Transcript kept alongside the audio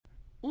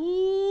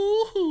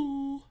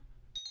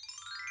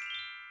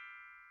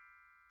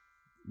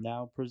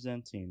Now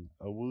presenting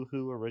a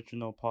Woohoo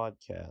original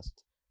podcast,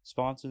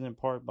 sponsored in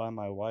part by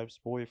my wife's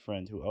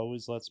boyfriend who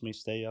always lets me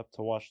stay up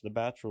to watch The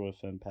Bachelor with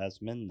him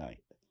past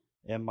midnight,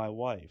 and my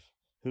wife,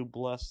 who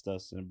blessed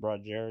us and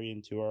brought Jerry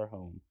into our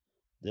home.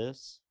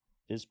 This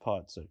is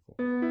Podsicle.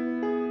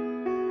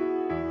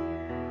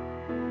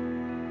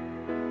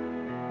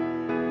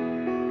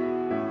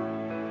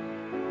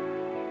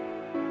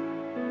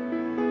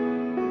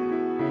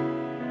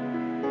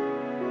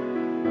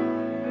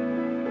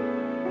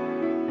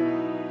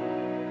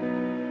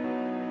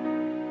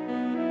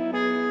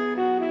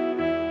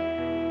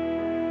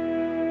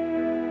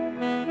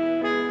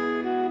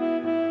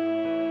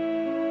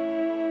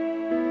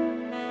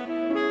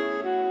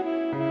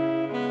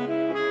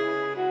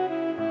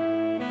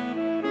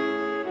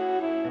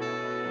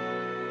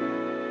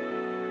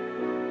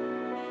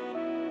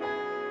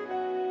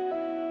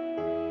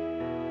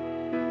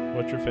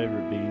 What's your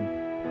favorite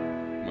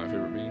bean? My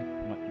favorite bean?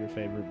 Your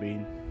favorite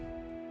bean?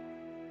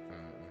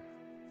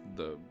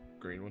 The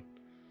green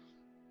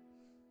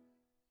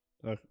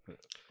one.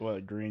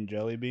 What, green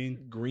jelly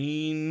bean?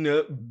 Green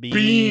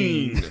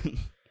bean.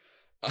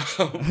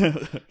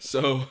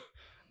 So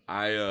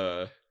I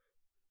have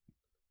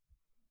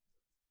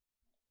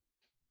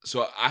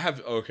I have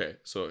a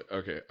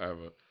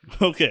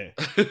Okay.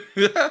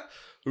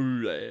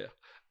 Ooh,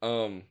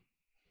 yeah.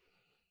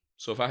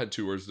 So if I had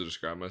two words to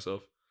describe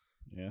myself,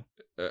 Yeah.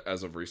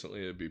 As of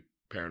recently, it'd be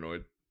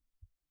paranoid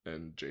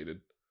and jaded.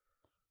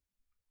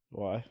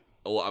 Why?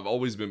 Well, I've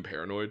always been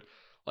paranoid.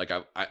 Like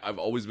I've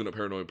always been a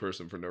paranoid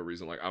person for no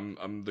reason. Like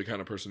I'm the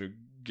kind of person who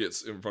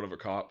gets in front of a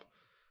cop,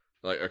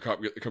 like a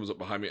cop comes up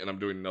behind me and I'm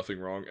doing nothing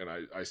wrong and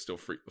I still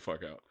freak the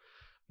fuck out.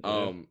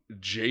 Yeah.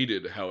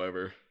 Jaded,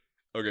 however.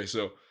 Okay,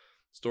 so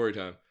story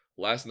time.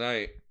 Last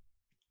night,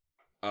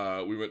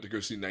 we went to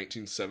go see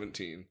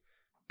 1917,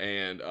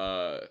 and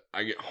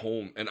I get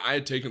home and I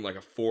had taken like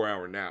a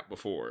 4-hour nap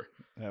before.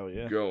 Hell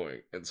yeah.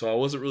 Going, and so I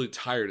wasn't really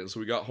tired, and so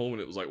we got home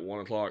and it was like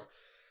 1:00,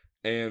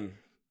 and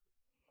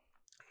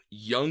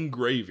Young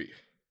Gravy.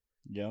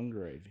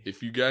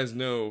 If you guys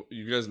know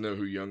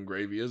who Young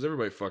Gravy is.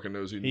 Everybody fucking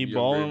knows who He Young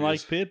balling Gravy like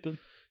is. Pippin.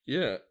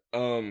 Yeah.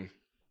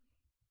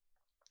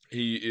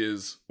 He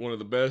is one of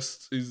the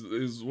best. He's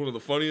one of the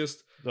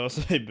funniest. Don't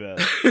say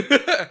best.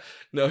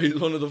 No, he's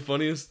one of the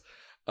funniest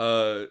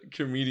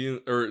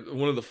comedian, or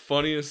one of the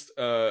funniest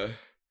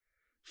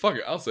fuck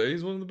it, I'll say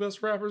he's one of the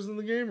best rappers in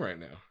the game right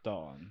now.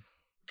 Dawn.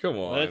 Come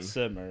on. Let's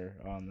simmer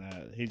on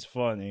that. He's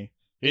funny.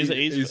 He's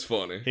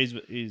funny.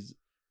 funny.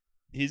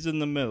 He's in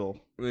the middle.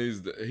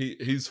 He's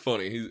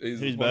funny.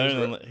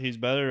 He's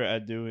better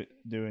at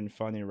doing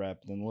funny rap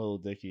than Lil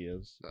Dicky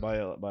is by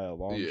a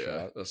long shot.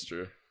 Yeah, that's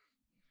true.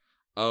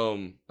 I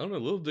don't know.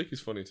 Lil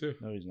Dicky's funny too.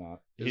 No, he's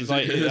not.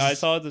 I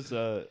saw this.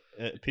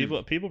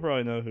 People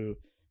probably know who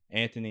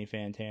Anthony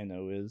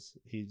Fantano is.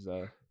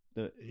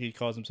 He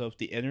calls himself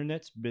the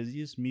internet's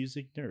busiest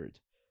music nerd.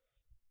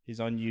 He's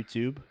on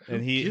YouTube,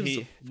 and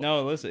he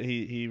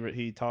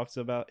talks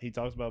about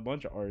a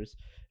bunch of artists.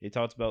 He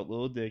talks about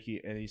Lil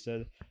Dicky, and he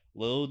said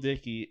Lil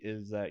Dicky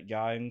is that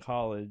guy in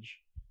college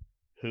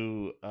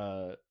who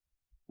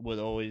would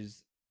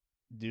always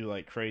do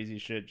like crazy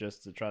shit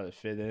just to try to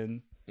fit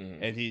in,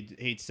 and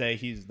he'd say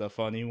he's the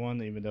funny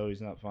one, even though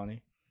he's not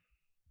funny.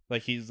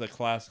 Like he's the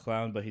class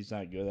clown, but he's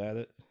not good at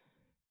it.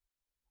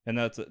 And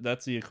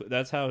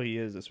that's how he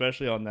is,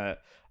 especially on that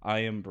I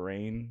Am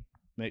Brain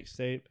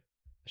mixtape.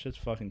 That shit's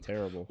fucking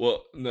terrible.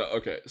 Well, no,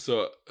 okay.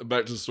 So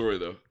back to the story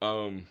though.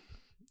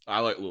 I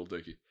like Lil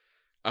Dicky.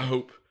 I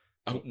hope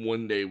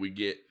one day we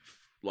get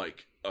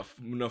like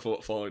enough of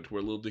a following to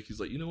where Lil Dicky's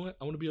like, you know what?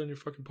 I want to be on your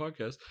fucking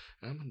podcast,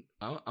 and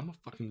I'm a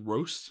fucking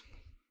roast.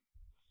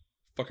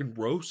 Fucking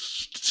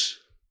roast.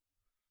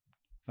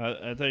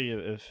 I tell you,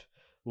 if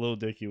Lil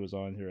Dicky was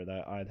on here,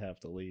 that I'd have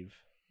to leave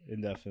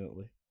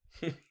indefinitely.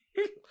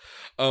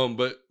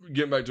 But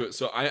getting back to it,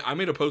 so I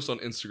made a post on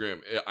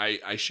Instagram.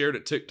 I shared a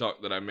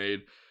TikTok that I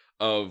made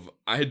of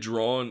I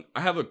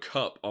have a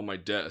cup on my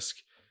desk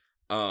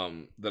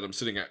that I'm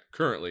sitting at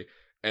currently,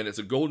 and it's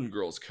a Golden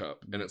Girls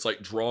cup, and it's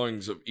like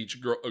drawings of each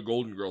a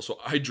Golden Girl. So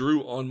I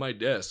drew on my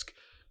desk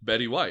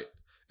Betty White,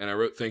 and I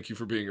wrote "Thank you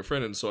for being a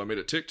friend," and so I made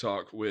a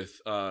TikTok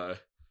with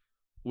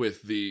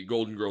the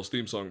Golden Girls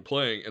theme song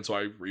playing, and so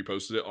I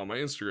reposted it on my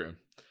Instagram.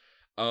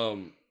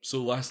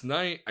 So last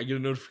night I get a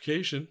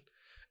notification.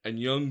 And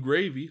Young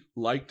Gravy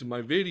liked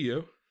my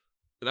video.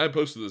 And I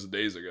posted this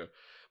days ago.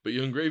 But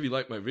Young Gravy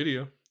liked my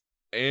video.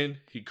 And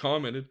he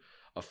commented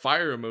a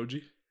fire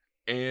emoji.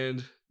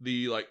 And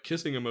the like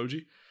kissing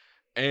emoji.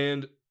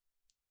 And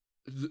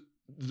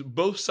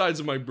both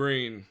sides of my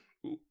brain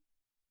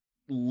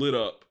lit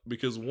up.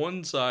 Because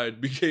one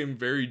side became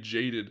very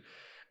jaded.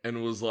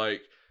 And was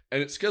like.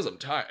 And it's because I'm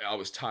tired. I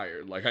was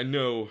tired. Like I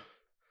know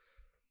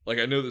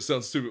this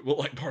sounds stupid. But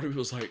like part of it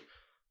was like.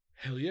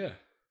 Hell yeah.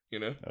 You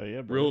know, oh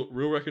yeah, bro.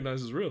 Real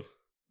recognizes real.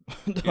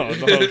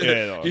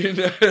 Okay. You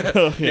know?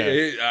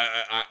 Okay.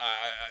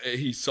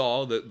 He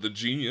saw the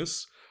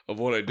genius of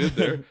what I did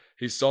there.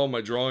 He saw my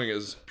drawing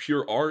as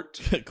pure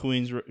art.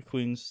 Queens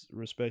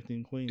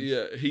respecting queens.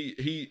 Yeah,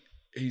 he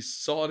he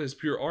saw it as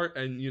pure art,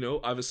 and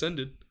I've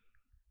ascended,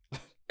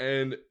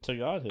 and To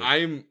God,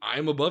 I'm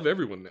above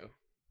everyone now.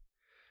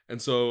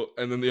 And so,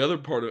 and then the other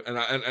part of,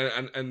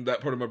 and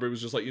that part of my brain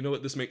was just like, you know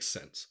what, this makes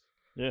sense.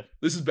 Yeah,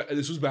 this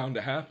was bound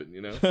to happen,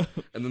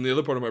 And then the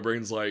other part of my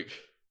brain's like,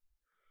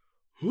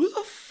 who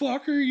the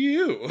fuck are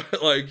you?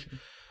 like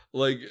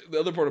the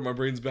other part of my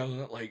brain's bound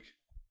to like,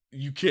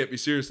 you can't be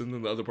serious. And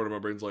then the other part of my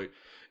brain's like,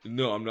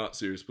 no, I'm not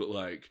serious, but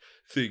like,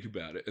 think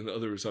about it. And the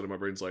other side of my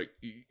brain's like,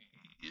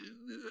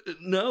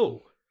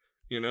 no,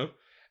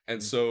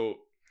 And so,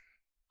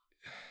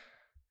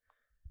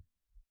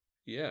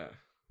 yeah.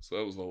 So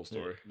that was the whole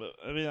story. Yeah, but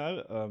I mean,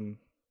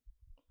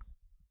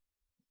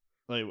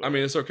 I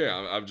mean, it's okay.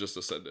 I've just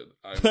ascended.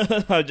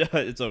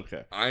 It's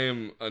okay. I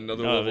am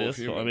another level of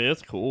human. I mean,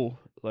 it's cool.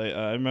 Like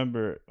I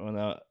remember when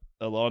a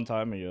long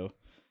time ago,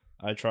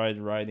 I tried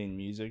writing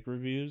music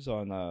reviews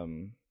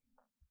on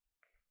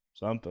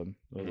something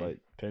with like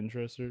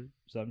Pinterest or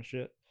some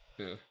shit.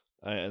 Yeah.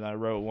 And I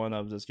wrote one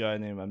of this guy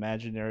named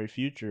Imaginary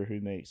Future who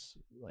makes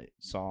like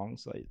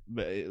songs, like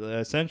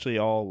essentially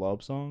all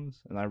love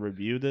songs, and I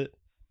reviewed it.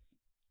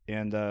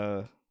 And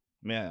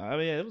man, I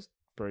mean, it was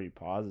pretty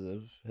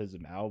positive, his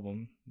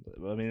album.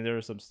 I mean, there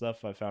was some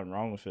stuff I found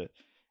wrong with it,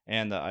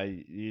 and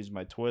I used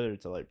my Twitter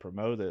to like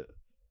promote it,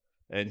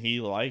 and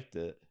he liked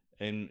it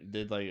and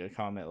did like a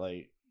comment,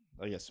 like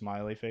a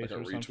smiley face, like a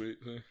or retweet something.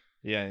 thing.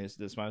 Yeah, and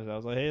the smiley. I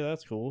was like, hey,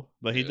 that's cool.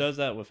 But he does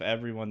that with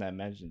everyone that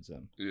mentions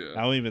him. Yeah,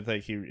 I don't even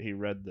think he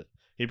read the.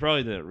 He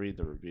probably didn't read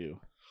the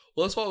review.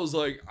 Well, that's why I was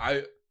like,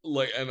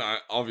 and I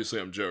obviously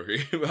I'm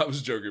joking. I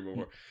was joking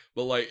before,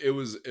 but like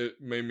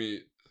it made me.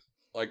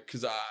 Like,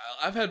 because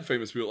I've had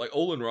famous people, like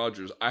Olin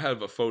Rogers. I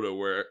have a photo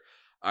where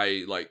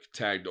I, like,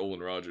 tagged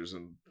Olin Rogers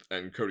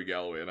and Cody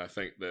Galloway, and I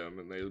thanked them,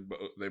 and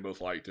they both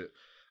liked it,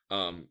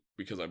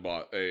 because I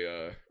bought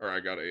I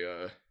got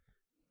a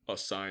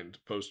signed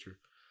poster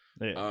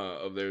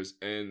of theirs,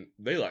 and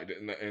they liked it,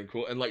 and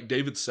cool. And, like,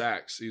 David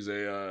Sachs, he's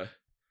like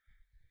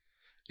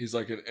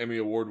an Emmy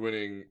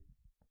Award-winning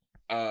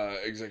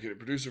executive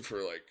producer for,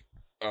 like,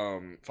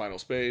 Final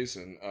Space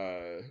and,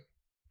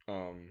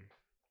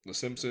 The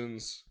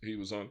Simpsons.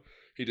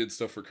 He did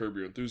stuff for Curb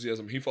Your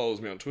Enthusiasm. He follows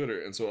me on Twitter,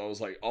 and so I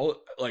was like,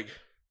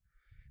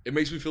 it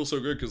makes me feel so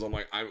good because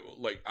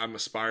I'm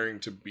aspiring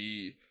to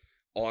be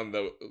on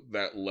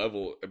that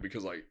level,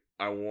 because like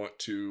I want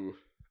to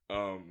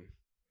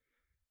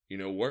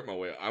work my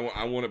way.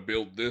 I want to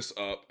build this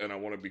up, and I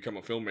want to become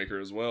a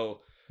filmmaker as well.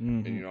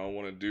 And I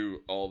want to do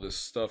all this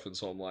stuff, and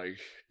so I'm like,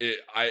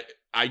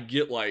 I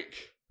get like,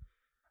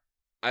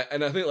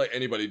 and I think like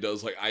anybody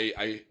does, like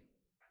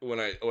when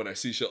I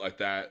see shit like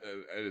that,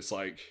 and it's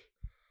like,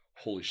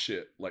 holy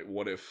shit, like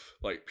what if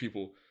like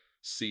people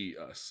see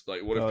us,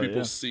 like what if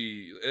people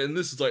see, and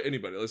this is like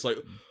anybody, it's like,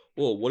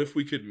 well, what if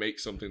we could make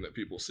something that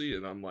people see?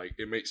 And I'm like,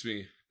 it makes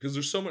me, because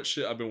there's so much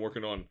shit I've been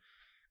working on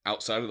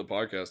outside of the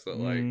podcast that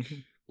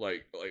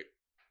like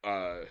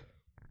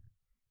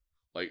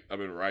I've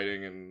been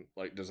writing and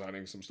like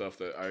designing some stuff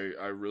that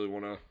I really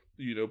want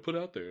to put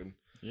out there, and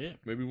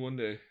maybe one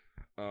day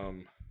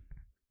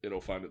it'll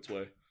find its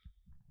way.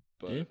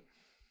 But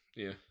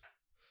yeah,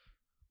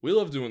 we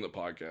love doing the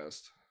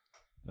podcast.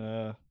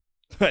 Yeah,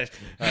 I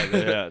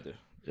do.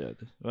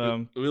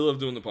 We love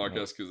doing the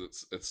podcast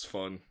because it's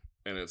fun,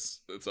 and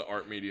it's an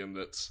art medium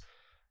that's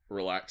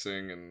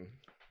relaxing and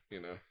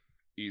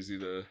easy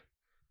to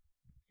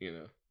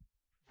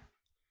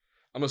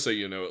I'm gonna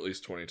say at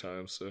least 20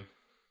 times. So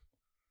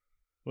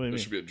what do you mean?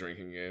 Should be a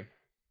drinking game.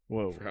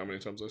 Whoa! For how many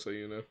times I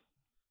say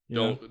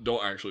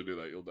don't actually do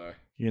that. You'll die.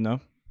 Yeah.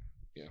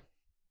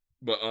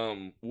 But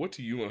what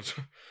do you want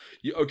to?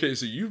 Okay,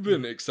 so you've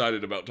been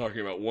excited about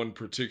talking about one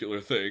particular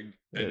thing,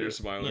 and you're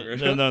smiling right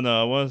now.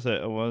 No. I want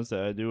to say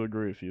I do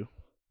agree with you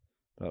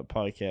about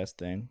podcast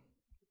thing.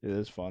 It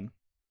is fun,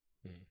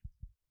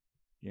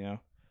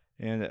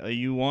 and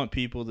you want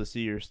people to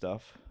see your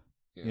stuff,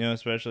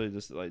 especially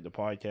just like the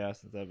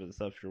podcast and stuff, and the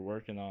stuff you're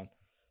working on.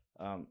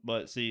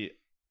 But see,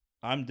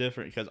 I'm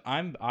different because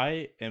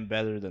I am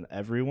better than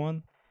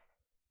everyone,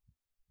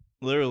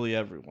 literally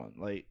everyone.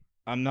 Like,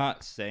 I'm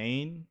not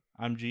saying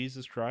I'm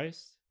Jesus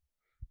Christ.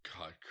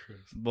 God, Chris.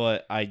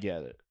 But I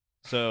get it.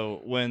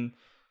 So when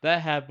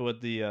that happened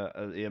with the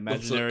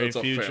imaginary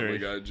future, that's a Family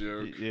Guy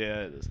joke.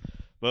 Yeah, it is.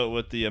 But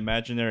with the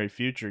imaginary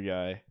future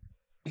guy,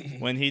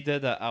 when he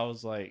did that, I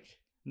was like,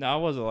 no, I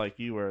wasn't like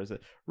you, where it's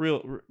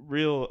real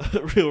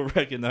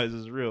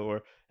recognizes real,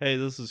 or hey,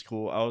 this is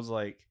cool. I was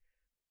like,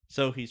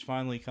 so he's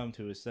finally come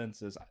to his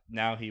senses.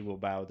 Now he will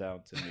bow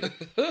down to me.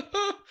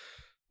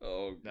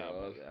 Oh God.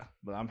 No,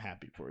 but I'm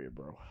happy for you,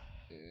 bro.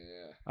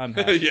 Yeah, I'm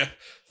happy. Yeah,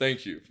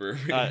 thank you for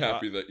being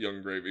happy that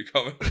Young Gravy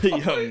commented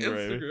Young on my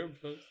Gravy.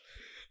 Instagram post.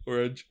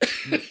 We're a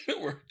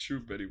true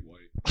Betty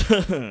White.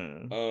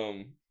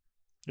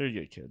 You're a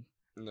good kid.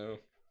 No.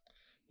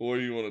 What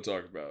do you want to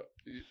talk about?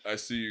 I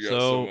see you got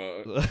some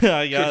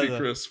I got Cookie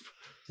Crisp.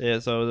 Yeah,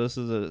 so this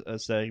is a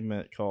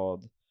segment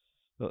called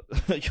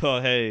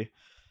Hey,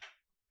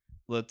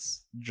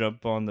 let's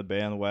jump on the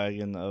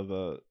bandwagon of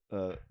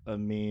a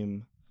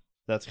meme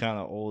that's kind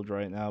of old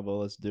right now, but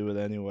let's do it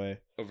anyway.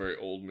 A very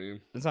old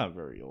meme. It's not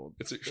very old.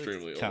 It's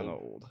extremely kind of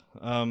old.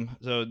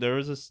 So there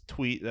was this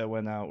tweet that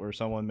went out where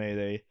someone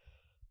made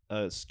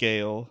a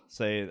scale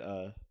saying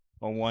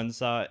on one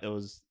side it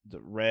was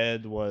the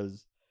red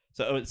was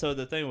so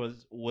the thing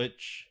was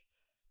which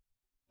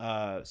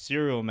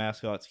cereal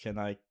mascots can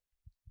I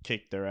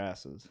kick their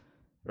asses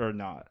or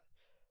not?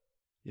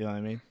 You know what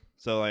I mean?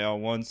 So like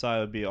on one side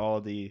would be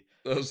all the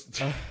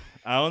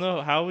I don't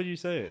know, how would you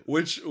say it?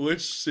 Which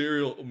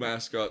cereal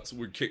mascots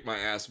would kick my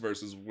ass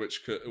versus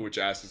which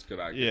asses could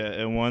I kick? Yeah,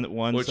 and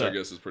one which side, I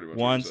guess is pretty much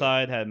one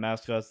side had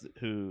mascots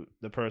who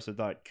the person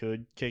thought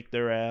could kick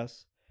their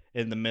ass.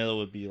 In the middle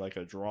would be like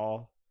a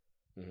draw.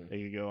 Mm-hmm.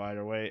 It could go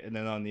either way, and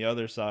then on the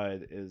other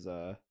side is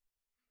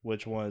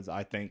which ones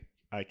I think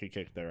I could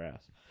kick their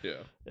ass.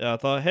 Yeah. And I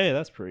thought, hey,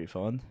 that's pretty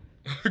fun.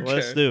 Okay.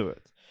 Let's do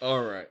it.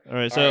 All right.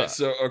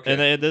 So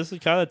okay. And this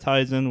kind of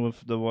ties in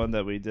with the one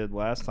that we did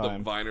last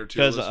time. The Viner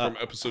tier list from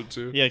episode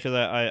 2. Yeah, because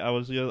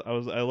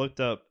I looked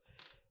up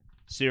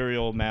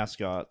cereal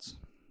mascots.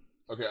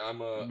 Okay,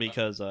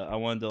 because I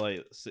wanted to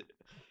like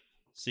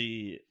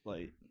see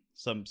like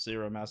some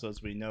cereal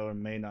mascots we know or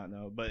may not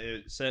know. But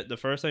it said the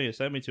first thing it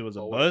sent me to was a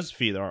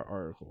BuzzFeed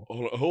article.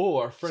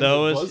 Our friend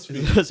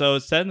BuzzFeed. So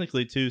it's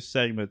technically 2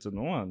 segments in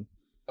one.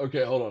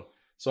 Okay, hold on.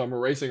 So I'm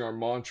erasing our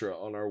mantra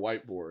on our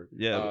whiteboard.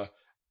 Yeah.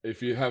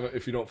 If you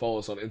don't follow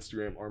us on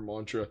Instagram, our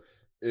mantra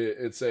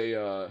it's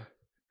a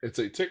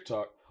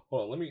TikTok.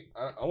 Hold on,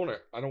 I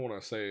don't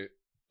want to say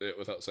it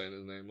without saying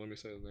his name. Let me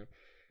say his name.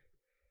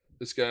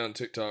 This guy on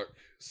TikTok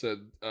said,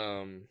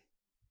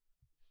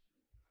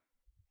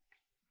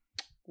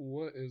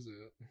 what is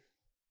it?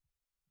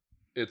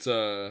 It's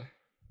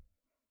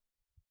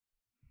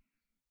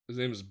his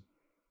name is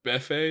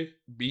Befe,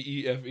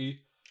 Befe.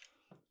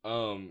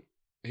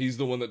 He's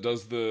the one that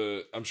does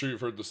I'm sure you've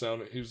heard the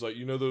sound. He was like,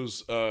 you know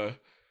those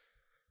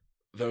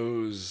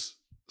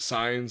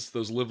signs,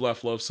 those live,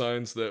 laugh, love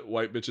signs that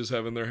white bitches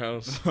have in their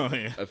house? Oh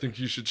yeah. I think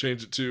you should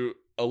change it to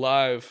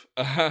alive.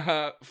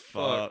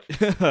 Fuck.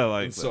 I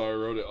like and so I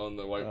wrote it on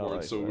the whiteboard,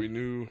 like so that. we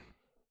knew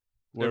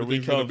where we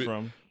come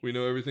from. We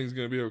know everything's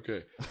gonna be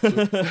okay.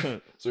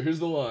 So here's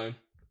the line,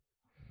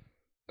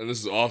 and this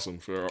is awesome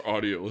for our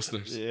audio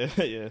listeners.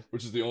 Yeah.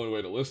 Which is the only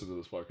way to listen to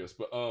this podcast.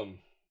 But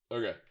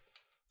okay.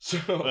 So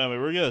I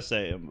mean, we're gonna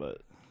say him,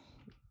 but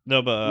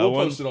no, but we'll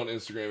post it on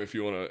Instagram if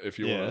you wanna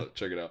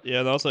check it out. Yeah,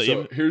 and also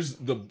so here's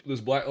this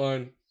black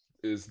line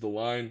is the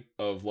line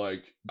of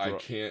like I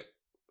can't.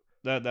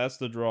 That's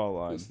the draw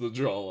line. It's the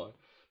draw line.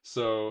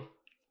 So,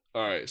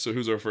 all right. So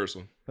who's our first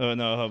one? Oh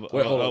no!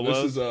 Wait, hold on.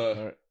 This is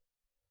right.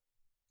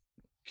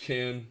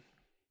 Can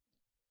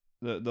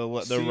the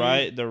right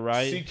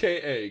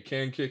CKA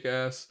can kick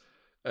ass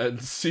and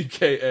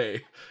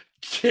CKA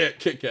can't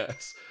kick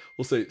ass.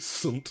 We'll say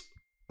sunt.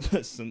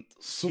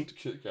 Sunt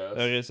kick ass.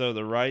 Okay, so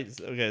the right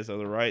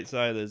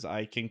side is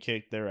I can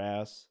kick their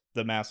ass,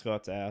 the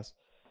mascot's ass.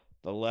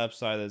 The left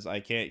side is I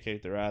can't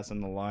kick their ass,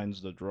 and the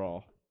line's the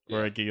draw,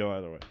 where it could go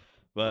either way.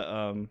 But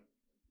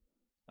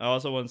I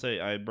also want to say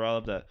I brought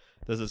up that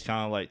this is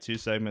kind of like 2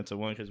 segments of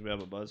one because we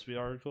have a BuzzFeed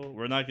article.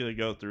 We're not going to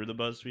go through the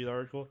BuzzFeed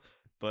article,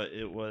 but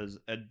it was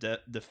a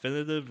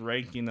definitive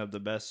ranking of the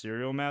best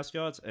cereal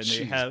mascots, and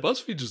they have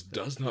BuzzFeed just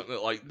does not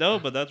like. No,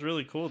 but that's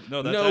really cool.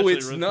 No, that's no,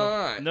 it's really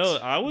not. Cool. No,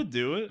 I would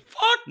do it.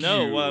 Fuck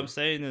no, you. What I'm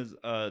saying is,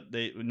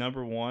 they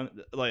number one,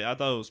 like I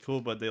thought it was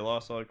cool, but they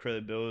lost all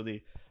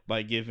credibility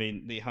by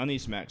giving the Honey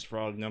Smacks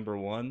frog number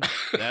 1.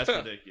 That's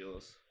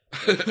ridiculous.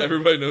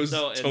 Everybody knows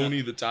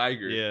Tony the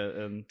Tiger.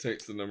 Yeah, and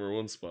takes the number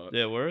 1 spot.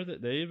 Yeah, where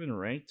they even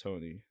rank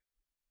Tony?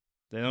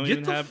 They don't Get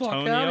even the have fuck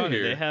Tony outta on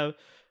here. it. They have.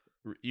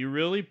 You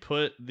really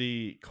put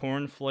the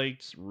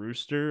Cornflakes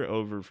Rooster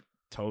over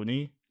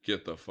Tony?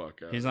 Get the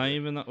fuck out. He's not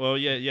even. Well,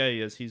 yeah, he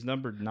is. He's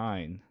number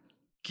 9.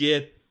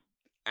 Get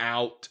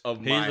out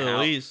of my house. He's at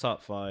least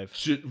top 5.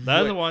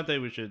 That's the one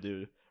thing we should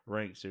do.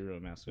 Rank cereal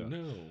mascot.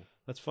 No,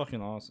 that's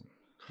fucking awesome.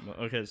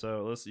 Okay,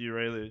 so you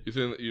ready? You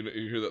think you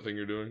hear that thing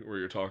you're doing where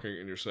you're talking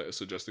and you're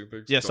suggesting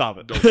things? Yeah, stop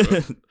it. Don't do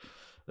it.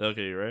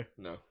 Okay, you ready?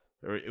 No.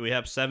 We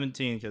have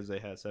 17 because they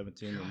had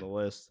 17 on the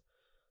list.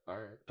 All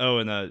right. Oh,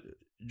 and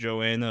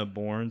Joanna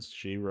Bournes,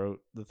 she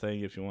wrote the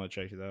thing. If you want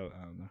to check it out,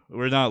 I don't know.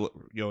 We're not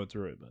going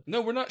through it, but no,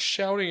 we're not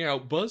shouting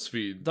out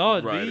BuzzFeed.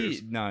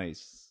 Be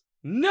nice.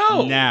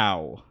 No.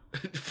 Now.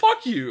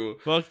 Fuck you.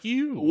 Fuck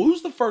you.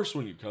 Who's the first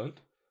one, you cunt?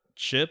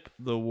 Chip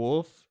the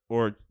wolf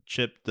or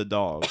Chip the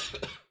dog?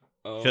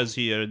 Because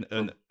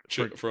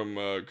from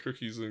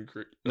Cookies and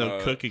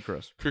Cookie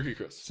Crisp. Cookie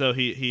Crisp. So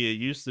he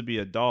used to be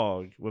a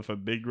dog with a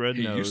big red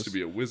nose. He used to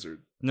be a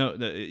wizard. No,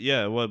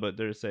 but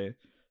they're saying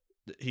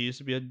he used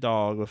to be a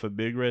dog with a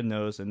big red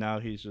nose, and now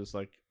he's just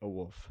like a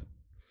wolf.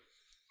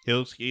 He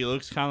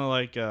looks kind of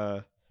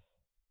like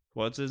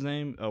what's his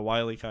name? A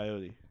Wile E.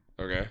 Coyote.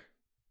 Okay.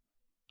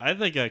 I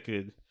think I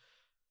could.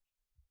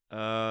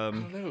 I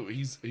don't know.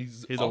 He's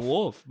a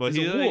wolf, but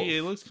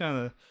he looks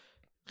kind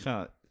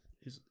of.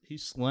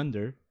 He's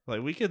slender.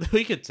 Like we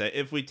could say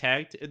if we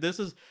tagged. This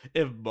is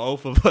if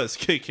both of us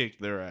could kick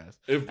their ass.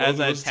 As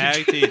a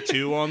tag team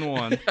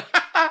 2-on-1.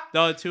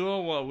 No,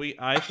 2-on-1.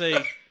 I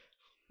think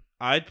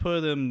I'd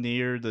put him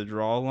near the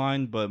draw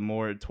line, but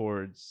more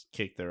towards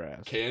kick their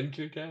ass. Can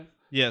kick ass?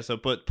 Yeah, so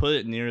put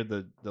it near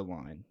the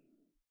line.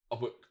 I'll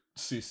put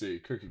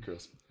CC, Cookie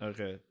Crisp.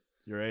 Okay.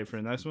 You ready for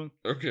the next one?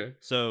 Okay.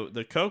 So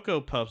the Cocoa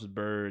Puffs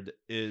bird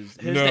is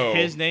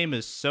his name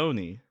is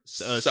Sony.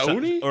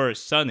 Sony? Or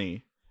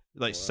Sunny.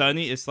 Like What?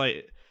 Sunny, it's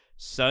like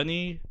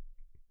Sunny,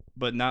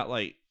 but not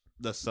like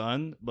the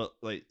sun, but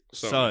like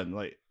son,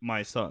 like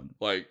my son.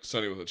 Like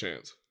Sunny with a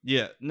chance.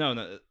 Yeah,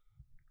 no.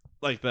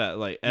 Like that,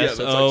 like Yeah, that's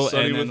S-O-N-N-Y. like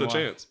Sunny with a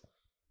chance.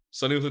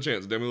 Sunny with a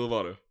chance, Demi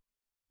Lovato.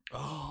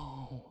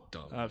 Oh,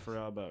 Dumb. I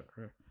forgot about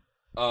her.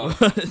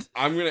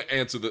 I'm gonna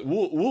answer that.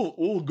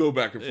 We'll go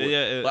back and forth.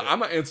 Yeah, I'm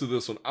gonna answer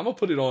this one. I'm gonna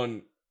put it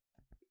on.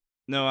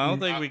 No, I don't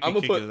think we can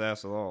kick his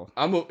ass at all.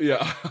 I'm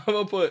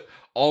gonna put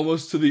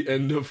almost to the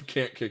end of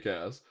can't kick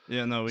ass.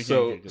 Yeah, no, we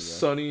can't kick his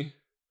ass.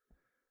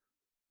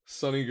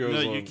 Sunny goes.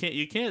 No, on.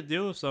 you can't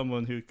deal with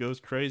someone who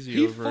goes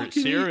crazy over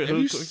cereal. Have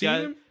you seen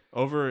him?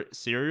 Over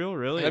cereal,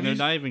 really? And they're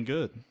not even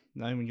good.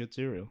 Not even good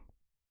cereal.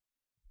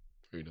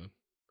 Are you done?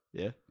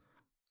 Yeah.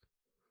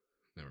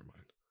 Never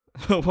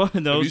mind. What?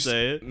 No,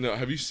 say it. No,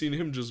 have you seen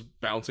him just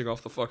bouncing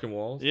off the fucking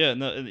walls? Yeah,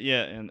 no,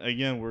 yeah, and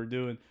again, we're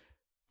doing.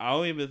 I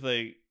don't even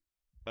think,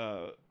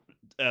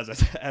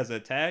 as a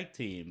tag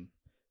team,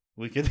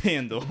 we could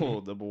handle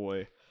the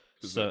boy,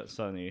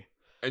 Sonny.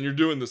 And you're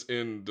doing this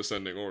in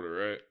descending order,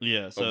 right?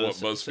 Yeah. So of what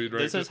BuzzFeed ranked?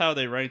 This is how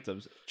they ranked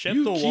them. Chip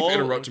you the keep Wolf.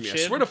 interrupting me. I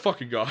swear to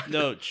fucking God.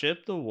 No,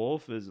 Chip the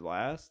Wolf is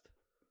last.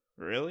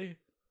 Really?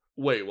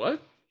 Wait,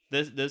 what?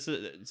 This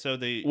is so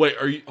they.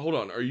 Wait, hold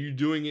on? Are you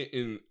doing it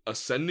in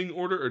ascending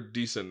order or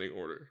descending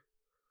order?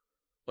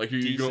 Like,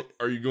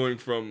 are you going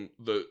from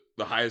the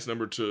highest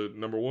number to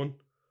number one?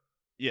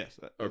 Yes.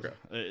 Okay.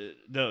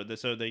 No.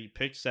 So they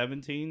picked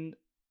 17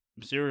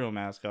 cereal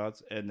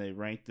mascots and they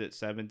ranked it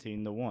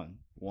 17 to 1.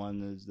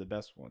 1 is the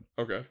best one.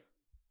 Okay.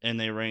 And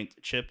they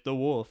ranked Chip the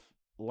Wolf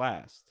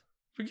last.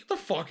 Get the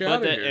fuck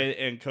out of here.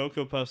 And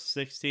Cocoa Puffs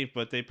 16th,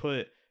 but they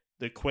put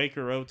the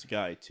Quaker Oats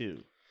guy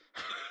too.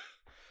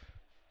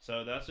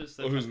 So that's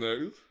just. Who's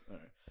next?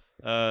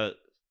 All right.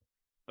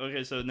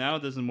 Okay, so now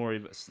this is more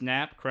even.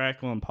 Snap,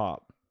 Crackle, and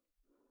Pop.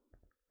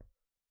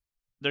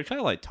 They're kind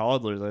of like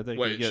toddlers, I think.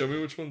 Wait, show me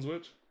which one's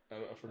which.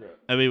 I forgot.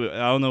 I mean,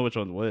 I don't know which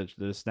one's which.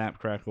 There's Snap,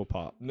 Crackle,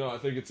 Pop. No, I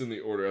think it's in the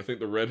order. I think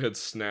the redhead's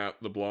Snap,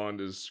 the blonde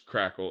is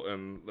Crackle,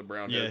 and the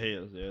brown he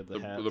is. Yeah,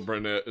 the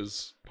brunette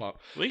is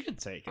Pop. We could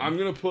take him. I'm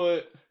gonna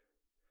put.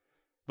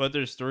 But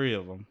there's 3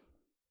 of them.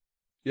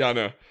 Yeah, I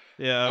know.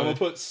 Yeah, I'm gonna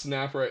put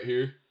Snap right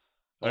here.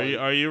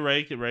 Are you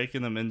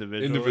ranking them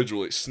individually?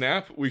 Individually,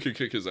 Snap, we could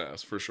kick his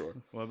ass for sure.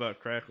 What about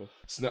Crackle?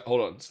 Snap,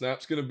 hold on.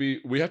 Snap's gonna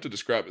be. We have to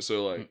describe it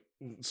so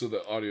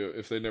the audio,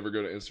 if they never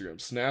go to Instagram,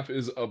 Snap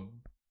is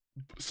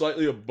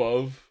slightly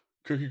above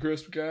Cookie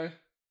Crisp guy.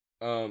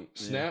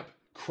 Snap,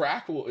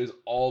 Crackle is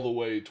all the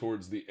way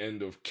towards the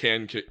end of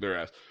can kick their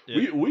ass.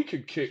 Yeah. We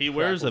could kick. He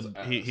wears a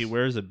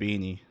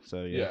beanie,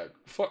 so yeah. Yeah,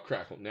 fuck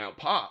Crackle. Now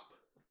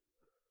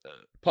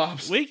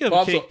Pop's. We could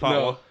kick Pop.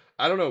 No,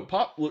 I don't know.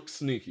 Pop looks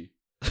sneaky.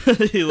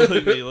 he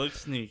looks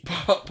sneaky.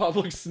 Pop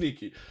looks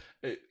sneaky.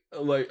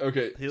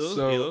 Okay, he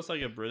looks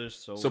like a British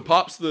soldier. So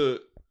Pop's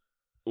the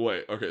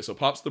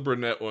Pop's the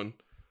brunette one.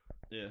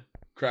 Yeah.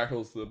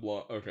 Crackle's the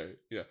blonde. Okay,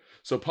 yeah.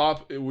 So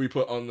Pop we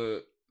put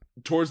on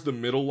towards the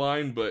middle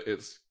line, but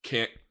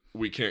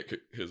we can't kick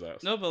his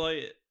ass. No, but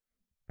like,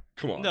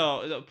 come on.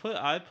 No,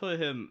 I put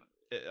him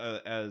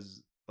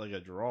as like a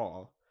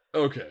draw.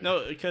 Okay.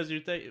 No, because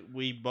you think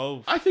we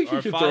both. I think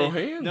you could throw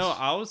hands. No,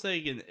 I was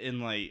thinking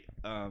in like.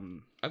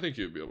 I think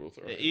you'd be able to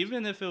throw hands.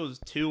 Even if it was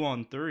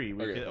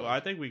 2-on-3, I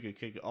think we could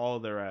kick all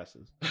of their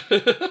asses.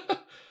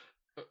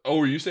 Oh,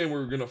 were you saying we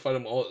were gonna fight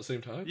them all at the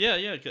same time? Yeah.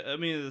 I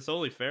mean, it's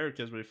only fair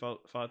because we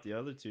fought the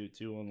other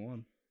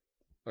 2-on-1.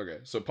 Okay,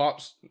 so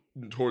Pop's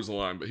towards the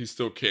line, but he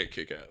still can't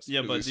kick ass.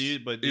 Yeah, he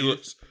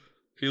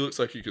looks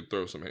like he could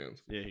throw some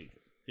hands. Yeah,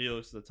 he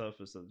looks the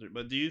toughest of the 3.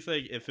 But do you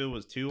think if it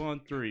was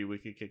 2-on-3, we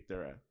could kick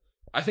their ass?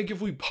 I think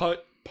if we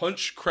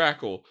punch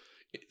Crackle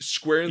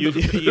square in the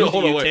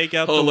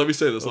let me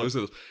say this.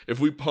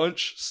 If we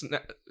punch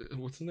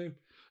what's the name?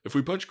 If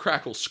we punch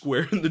Crackle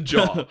square in the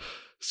jaw,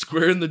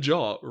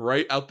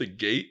 right out the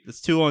gate, it's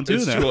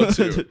 2-on-2 now.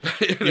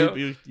 2-on-2.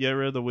 You get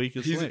rid of the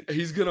weakest link.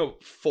 He's gonna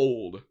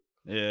fold.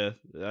 Yeah,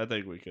 I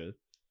think we could.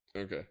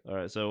 Okay. All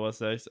right. So what's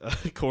next?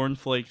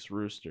 Cornflakes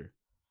Rooster.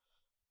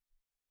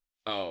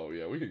 Oh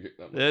yeah, we could get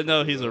that. Yeah,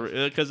 no, he's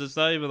because it's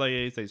not even like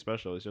anything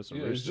special. It's just a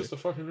rooster. It's just a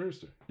fucking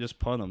rooster. Just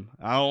punt him.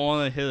 I don't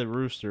want to hit a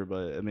rooster,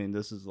 but I mean,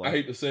 this is like. I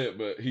hate to say it,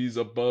 but he's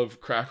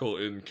above Crackle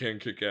and can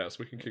kick ass.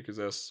 We can kick his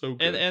ass so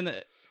good.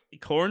 And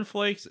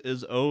Cornflakes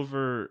is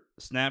over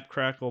Snap,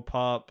 Crackle,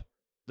 Pop,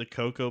 the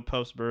Cocoa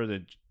Puffs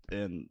bird,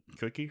 and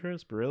Cookie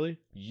Crisp. Really?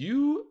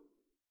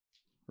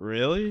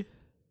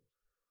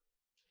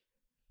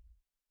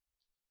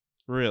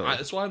 Really?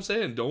 That's why I'm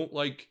saying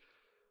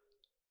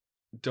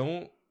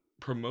don't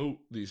promote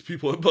these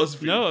people at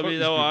BuzzFeed. No, I mean,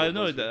 no, I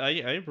know that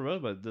I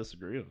promote, but I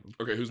disagree with them.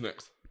 Okay, who's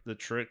next? The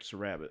Trix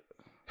Rabbit.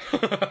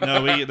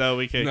 No,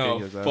 we can't No,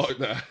 kick his ass. fuck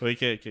that. We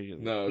can't kick his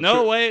ass. No,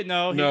 No, wait,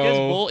 no.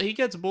 No. He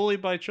gets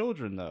bullied by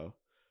children though.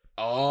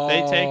 Oh,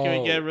 They take him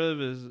and get rid of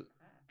his.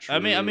 True. I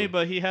mean,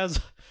 but he has.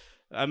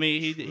 I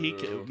mean, he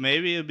True.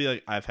 maybe it'd be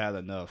like I've had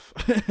enough,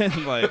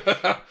 and like.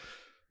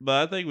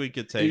 But I think we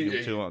could take him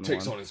 2-on-1.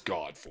 Takes on his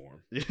god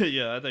form.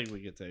 Yeah, I think we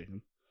could take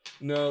him.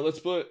 No, let's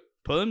put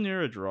him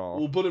near a draw.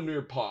 We'll put him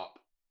near Pop,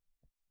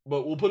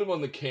 but we'll put him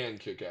on the can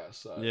kick ass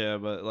side. Yeah,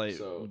 but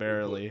like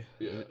barely.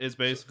 Yeah, it's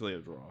basically a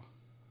draw.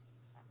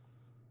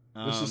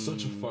 This is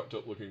such a fucked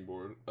up looking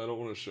board. I don't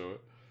want to show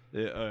it.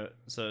 Yeah,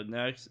 so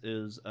next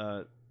is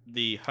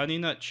the Honey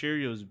Nut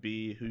Cheerios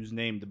bee who's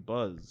named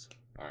Buzz.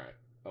 All right,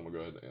 I'm gonna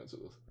go ahead and answer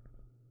this.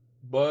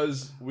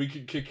 Buzz, we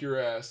can kick your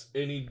ass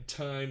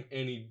anytime,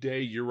 any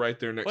day. You're right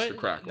there next to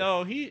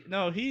Crackle. He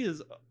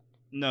is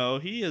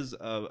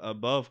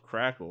above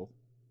Crackle.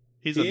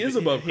 He is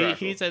above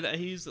Crackle.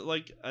 He's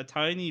like a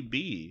tiny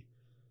bee.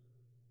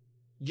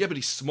 Yeah, but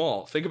he's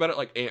small. Think about it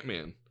like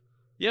Ant-Man.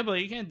 Yeah, but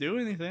he can't do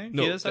anything.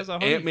 No, he just has a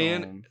honeycomb.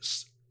 Ant-Man.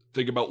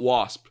 Think about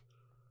Wasp.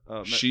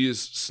 She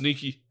is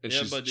sneaky, and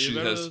you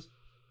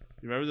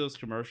remember those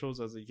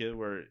commercials as a kid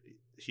where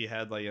he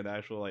had like an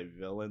actual like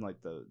villain,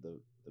 like the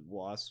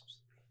wasps?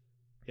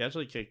 He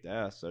actually kicked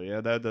ass, so yeah,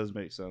 that does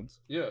make sense.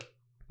 Yeah.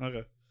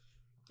 Okay.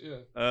 Yeah.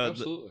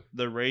 Absolutely.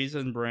 The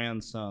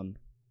Raisin-Bran Sun.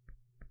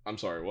 I'm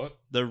sorry. What?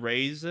 The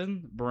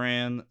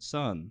Raisin-Bran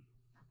Sun.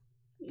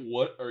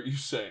 What are you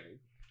saying?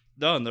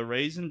 No, the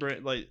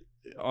Raisin-Bran, like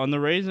on the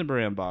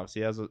Raisin-Bran box,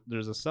 there's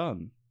a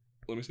sun.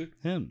 Let me see.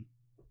 Him.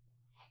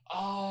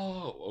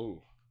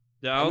 Oh.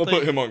 Yeah, I'm gonna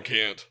put him on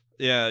Cant.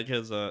 Yeah,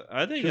 because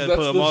I think I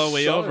put him all the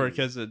way over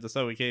because the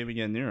sun we can't even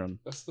get near him.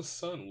 That's the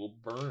sun. We'll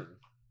burn.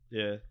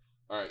 Yeah.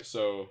 All right,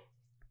 so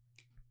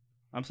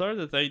I'm sorry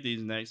to think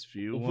these next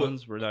few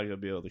ones we're not gonna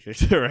be able to kick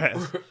their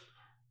ass.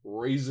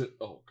 Raisin.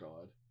 Oh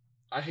God,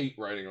 I hate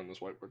writing on this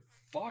whiteboard.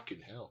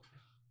 Fucking hell.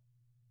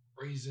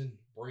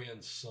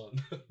 Raisin-Bran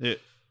Sun. Yeah.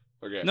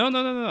 Okay. No.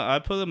 I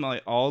put them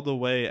like all the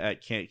way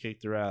at can't kick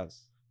their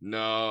ass.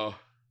 No.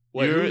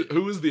 Wait,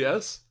 who was the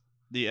S?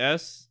 The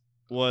S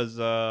was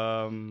it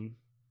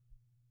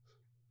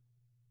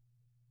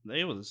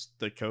was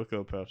the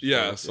Cocoa Puffs.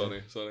 Yeah,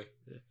 Sunny.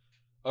 Yeah.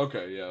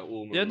 Okay, yeah,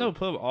 we'll move. Yeah, no,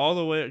 put him all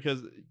the way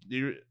because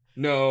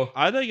no,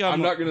 I think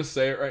I'm not gonna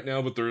say it right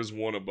now, but there is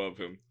one above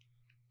him.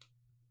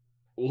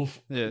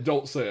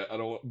 Don't say it.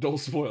 Don't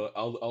spoil it.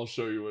 I'll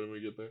show you when we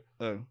get there.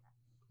 Oh.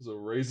 So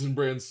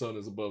Raisin-Bran Sun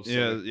is above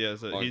Sunny. Yeah.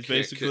 So he's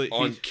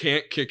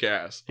can't kick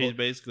ass. He's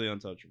basically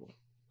untouchable.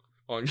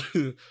 On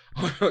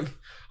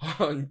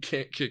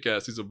can't kick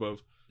ass. He's above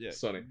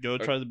Sunny. Go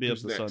try to beat up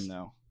the sun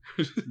now.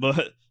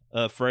 But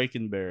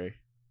Frankenberry.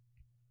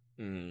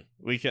 Mm.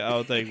 I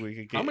don't think we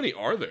could. How many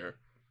are there?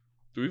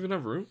 Do we even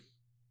have room?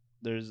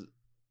 There's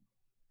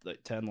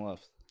like 10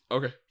 left.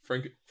 Okay,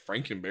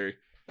 Frankenberry.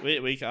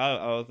 I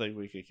don't think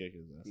we could kick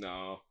his ass.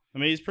 No, I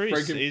mean he's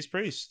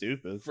pretty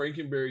stupid.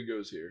 Frankenberry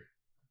goes here.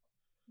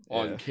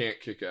 On can't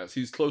kick ass.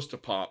 He's close to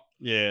Pop.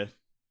 Yeah.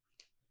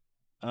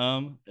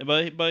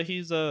 But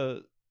he's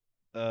as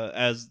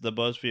the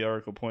BuzzFeed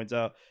article points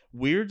out,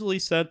 weirdly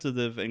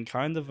sensitive and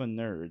kind of a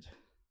nerd.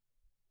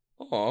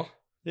 Aw.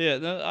 Yeah,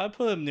 no, I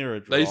put him near a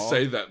draw. They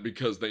say that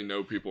because they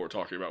know people are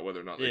talking about whether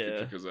or not they can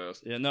kick his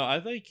ass. Yeah, no, I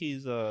think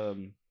he's I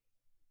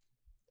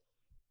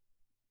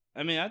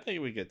mean, I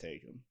think we could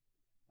take him.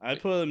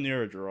 I'd put him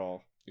near a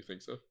draw. You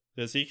think so?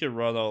 Because he could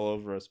run all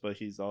over us, but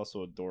he's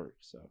also a dork,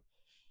 so.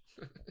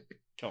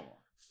 Come on.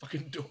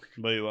 Fucking dork.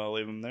 But you want to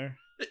leave him there?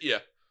 Yeah.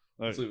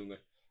 Let's leave him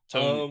there.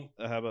 Tony.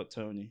 How about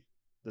Tony,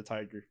 the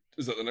tiger?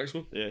 Is that the next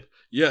one? Yeah.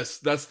 Yes,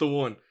 that's the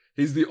one.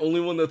 He's the only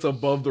one that's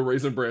above the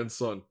Raisin-Bran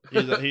Sun.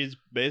 He's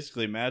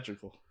basically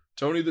magical.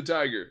 Tony the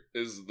tiger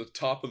is the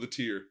top of the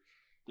tier.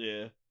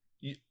 Yeah.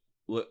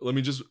 Let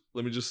me just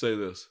say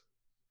this.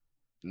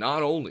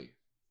 Not only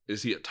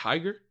is he a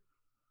tiger,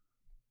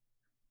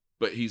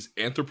 but he's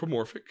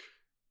anthropomorphic.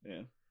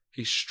 Yeah.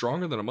 He's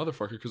stronger than a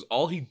motherfucker because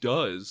all he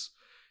does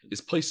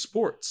is play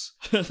sports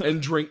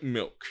and drink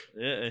milk.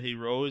 Yeah, and he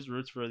always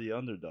roots for the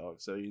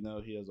underdog, so you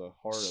know he has a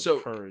heart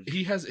of courage.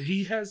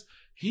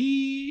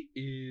 He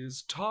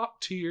is top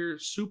tier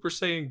Super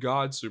Saiyan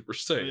God Super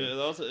Saiyan.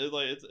 Yeah,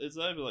 it's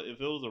not even like if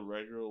it was a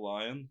regular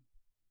lion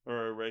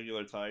or a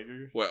regular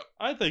tiger. Well,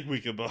 I think we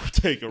could both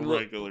take a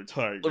regular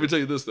tiger. Let me tell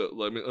you this though.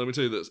 Let me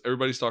tell you this.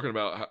 Everybody's talking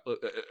about.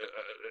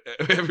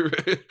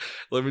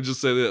 Let me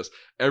just say this.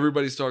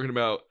 Everybody's talking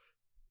about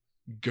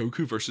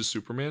Goku versus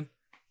Superman.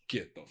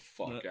 Get the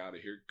fuck out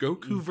of here.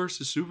 Goku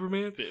versus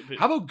Superman?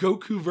 How about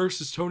Goku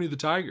versus Tony the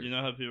Tiger? You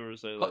know how people would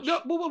say that?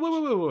 No,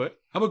 wait.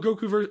 How about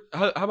Goku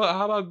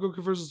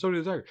versus Tony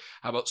the Tiger?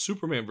 How about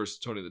Superman versus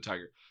Tony the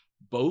Tiger?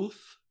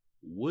 Both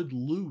would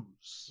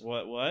lose.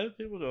 Why do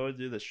people always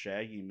do the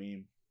Shaggy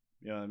meme?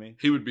 You know what I mean?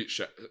 He would beat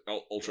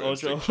Ultra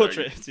Instinct,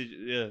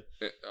 yeah.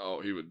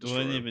 Oh, he would destroy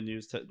Wouldn't even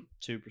use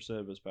 2%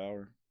 of his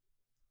power.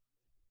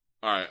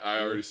 Alright, I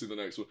already see the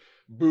next one.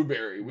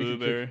 Booberry.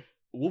 Booberry.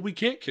 We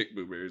can't kick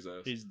Booberry's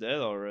ass. He's dead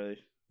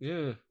already.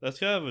 Yeah. That's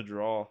kind of a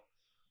draw.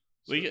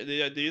 Do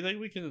you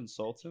think we can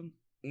insult him?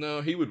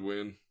 No, he would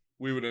win.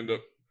 We would end up...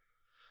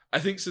 I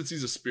think since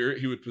he's a spirit,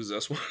 he would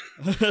possess one.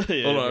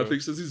 Yeah, Hold on, bro. I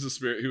think since he's a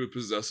spirit, he would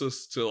possess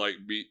us to like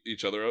beat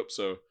each other up.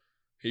 So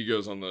he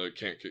goes on the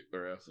can't kick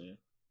their ass. Yeah.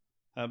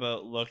 How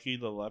about Lucky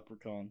the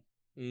Leprechaun?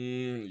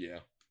 Yeah,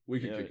 we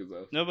could Yeah. kick his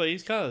ass. No, but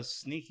he's kind of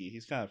sneaky.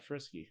 He's kind of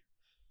frisky.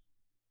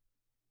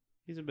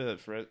 He's a bit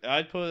of frisky.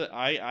 I'd put.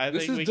 I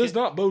This think we does could,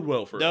 not bode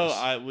well for no,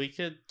 us. we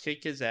could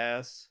kick his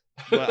ass,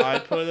 but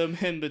I'd put him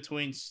in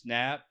between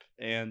Snap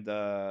and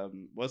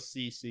what's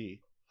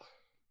CC?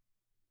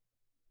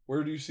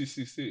 Where do you see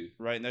CC?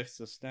 Right next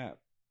to Snap.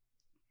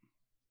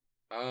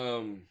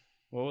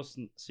 What was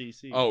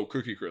CC? Oh,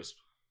 Cookie Crisp.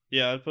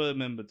 Yeah, I'd put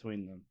him in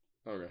between them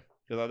Okay.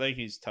 because I think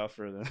he's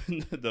tougher than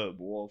the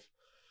wolf.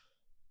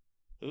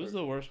 Who's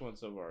the worst one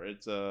so far?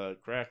 It's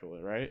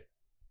Crackle, right?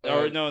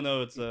 Or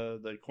no, it's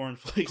the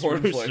Cornflakes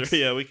Cornflakes. Rooster.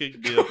 Yeah, we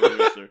could beat up the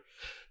Rooster.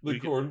 The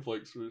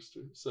Cornflakes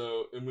Rooster.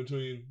 So in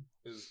between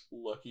is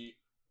Lucky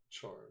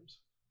Charms.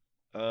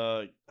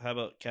 How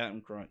about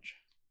Captain Crunch?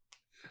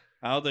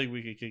 I don't think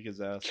we could kick his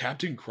ass.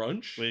 Captain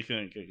Crunch? We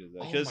couldn't kick his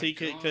ass Oh because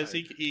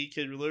my he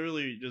could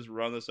literally just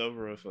run us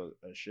over with a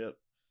ship.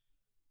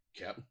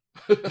 Cap.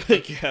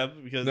 Cap,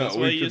 because No, that's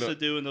we what he could used to not.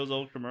 do in those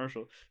old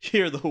commercials.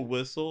 Hear the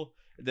whistle,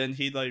 then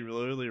he'd like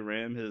literally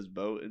ram his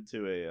boat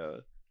into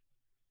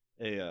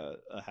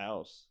a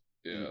house.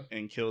 Yeah.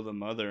 And kill the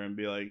mother and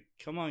be like,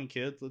 "Come on,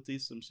 kids, let's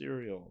eat some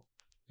cereal."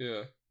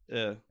 Yeah.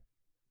 Yeah.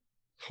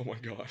 Oh my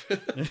god.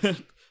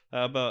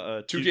 How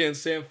about Toucan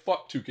Sam?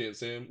 Fuck Toucan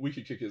Sam. We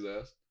could kick his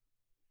ass.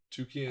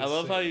 Toucan I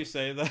love Sam. how you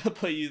say that,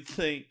 but you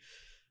think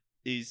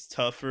he's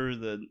tougher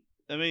than.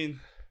 I mean,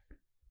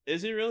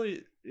 is he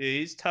really?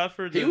 He's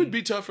tougher than. He would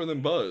be tougher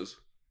than Buzz.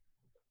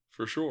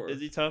 For sure. Is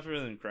he tougher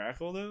than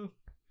Crackle though?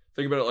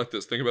 Think about it like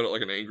this. Think about it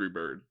like an angry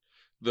bird.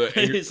 The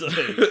angry, He's like-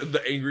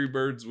 the angry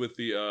birds with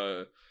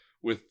the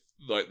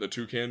like the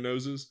toucan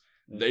noses,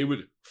 they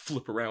would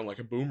flip around like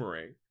a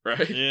boomerang,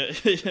 right? Yeah,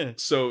 yeah.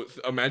 So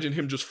imagine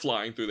him just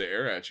flying through the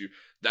air at you.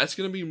 That's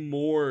gonna be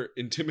more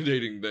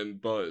intimidating than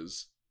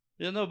Buzz.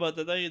 Yeah, no, but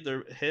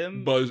they're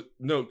him. Buzz,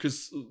 no,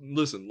 because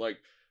listen, like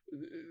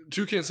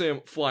Toucan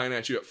Sam flying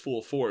at you at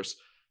full force,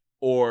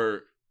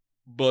 or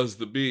Buzz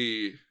the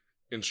Bee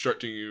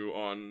instructing you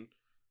on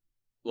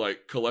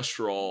like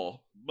cholesterol.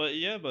 But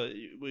yeah, but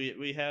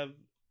we have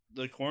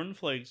the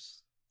Cornflakes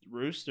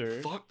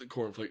Rooster. Fuck the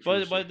cornflakes.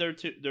 But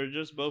Rooster. they're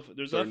just both.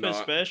 There's They're nothing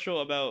not. special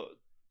about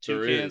There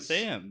Toucan is.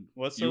 Sam.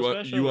 What's so you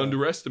special? you about it?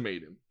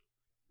 underestimate him.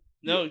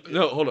 No,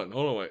 No, hold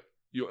on, wait.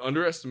 You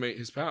underestimate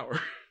his power.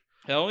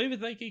 I don't even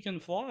think he can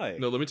fly.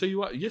 No, let me tell you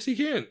why. Yes, he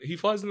can. He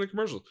flies in the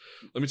commercials.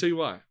 Let me tell you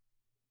why.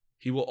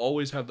 He will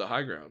always have the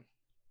high ground.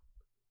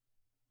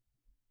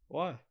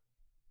 Why?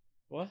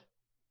 What?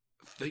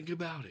 Think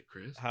about it,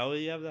 Chris. How would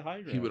he have the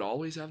high ground? He would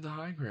always have the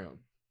high ground.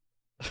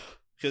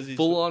 Because he's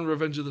Full on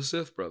Revenge of the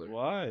Sith, brother.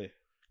 Why?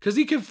 Because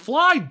he can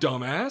fly,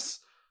 dumbass.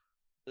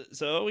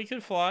 So we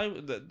could fly.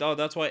 No,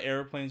 that's why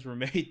airplanes were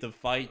made to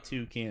fight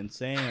Toucan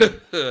Sam.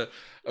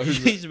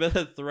 He's been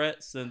a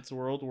threat since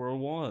World War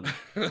One.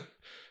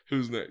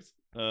 Who's next?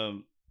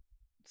 Count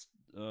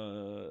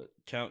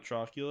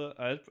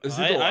Chocula. Is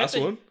he the last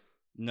one?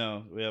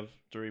 No, we have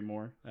 3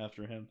 more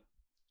after him.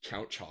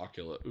 Count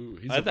Chocula. Ooh,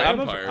 he's a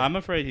vampire. I'm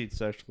afraid he'd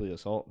sexually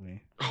assault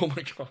me. Oh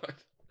my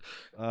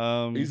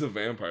god. He's He's a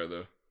vampire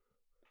though.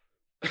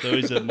 so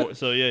he's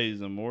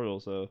he's immortal.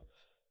 So,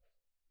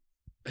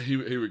 He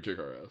would kick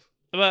our ass.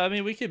 but I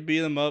mean, we could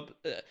beat him up.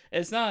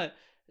 It's not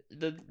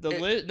the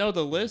list. No,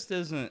 the list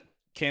isn't.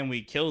 Can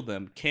we kill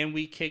them? Can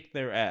we kick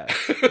their ass?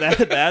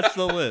 That's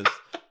the list.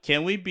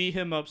 Can we beat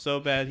him up so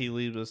bad he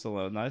leaves us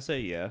alone? And I say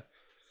yeah.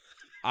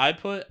 I'd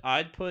put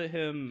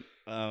him.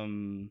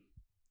 I'm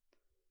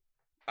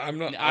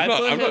not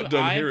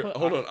done hearing.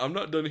 Hold on, I'm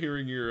not done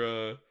hearing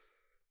your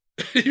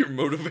your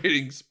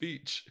motivating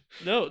speech.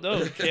 No.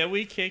 Can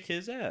we kick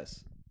his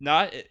ass?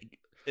 Not.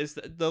 It's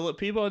the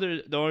people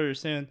don't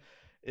understand.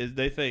 Is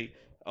they think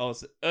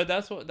that's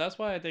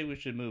why I think we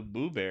should move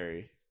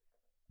Blueberry.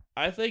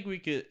 I think we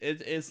could.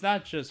 It's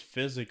not just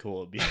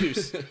physical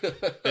abuse.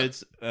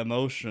 It's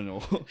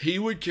emotional. He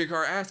would kick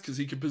our ass because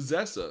he could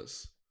possess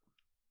us.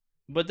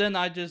 But then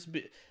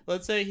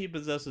let's say he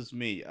possesses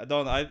me.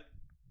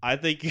 I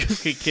think you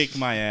could kick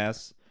my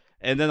ass,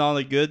 and then on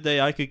a good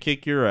day I could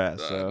kick your ass.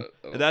 So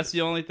that's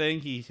the only thing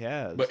he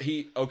has. But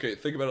think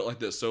about it like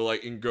this. So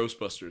like in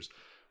Ghostbusters,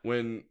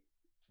 when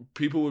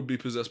people would be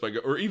possessed by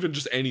or even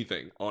just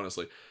anything,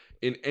 honestly,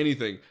 in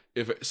anything,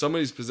 if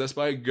somebody's possessed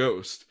by a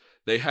ghost,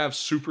 they have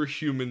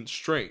superhuman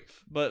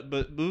strength. But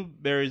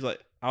Blueberry's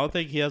like, I don't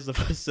think he has the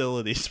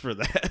facilities for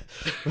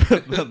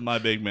that. My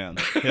big man.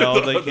 I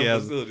don't think he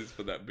has facilities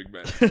for that big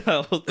man.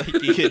 I don't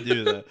think he can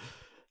do that.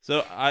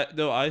 So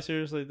I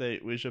seriously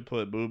think we should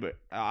put Blueberry.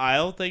 I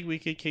don't think we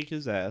could kick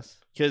his ass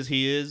because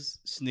he is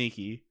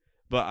sneaky.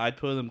 But I'd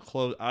put him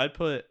close. I'd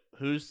put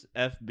who's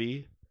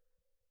FB?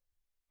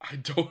 I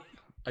don't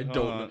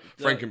know.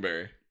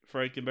 Frankenberry.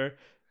 Frankenberry.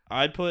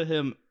 I'd put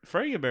him.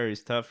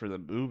 Frankenberry's tougher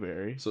than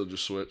Blueberry. So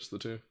just switch the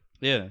two.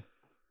 Yeah.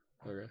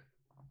 Okay.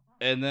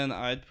 And then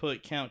I'd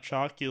put Count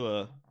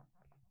Chocula.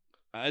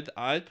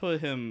 I'd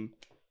put him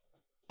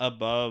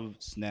above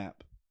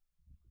Snap.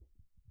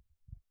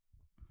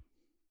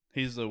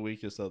 He's the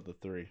weakest of the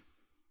three.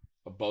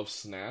 Above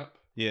Snap?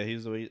 Yeah,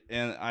 he's the weakest.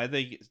 And I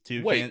think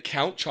Wait,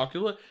 Count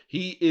Chocula?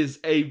 He is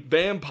a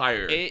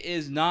vampire. It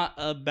is not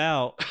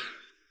about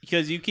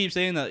because you keep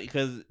saying that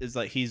because it's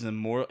like he's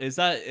immortal. It's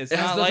not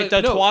like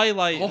the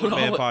Twilight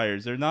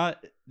vampires. They're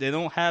not. They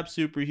don't have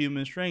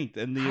superhuman strength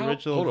in the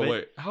original. Hold on,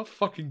 wait. How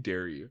fucking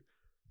dare you?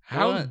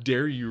 How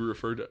dare you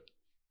refer to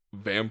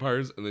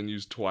vampires and then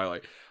use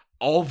Twilight?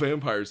 All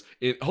vampires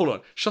in hold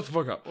on, shut the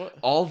fuck up. What?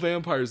 All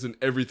vampires in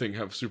everything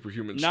have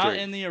superhuman strength. Not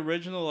in the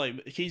original,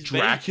 like he's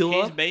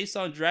Dracula. He's based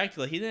on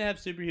Dracula. He didn't have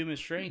superhuman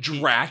strength.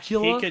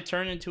 Dracula. He could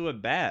turn into a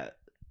bat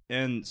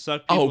and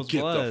suck people's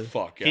blood. Oh, get the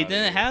fuck out! He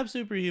didn't have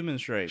superhuman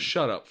strength.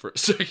 Shut up for a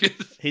second.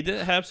 He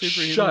didn't have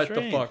superhuman strength. Shut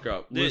the fuck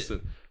up.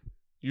 Listen,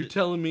 you're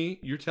telling me,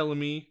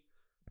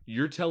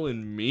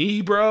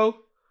 bro,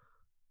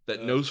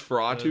 that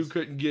Nosferatu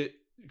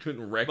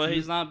couldn't wreck you? But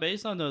he's not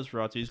based on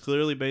Nosferatu. He's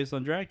clearly based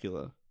on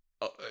Dracula.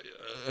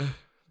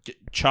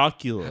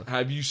 Chocula.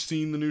 Have you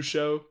seen the new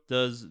show?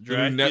 Does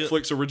Dracula, the new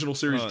Netflix original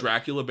series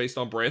Dracula based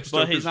on Bram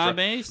Stoker's? But he's not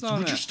based on.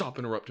 Would you stop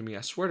interrupting me?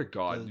 I swear to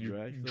God,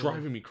 you're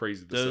driving me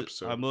crazy this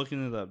episode. I'm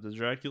looking it up. Does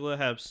Dracula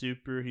have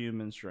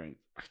superhuman strength?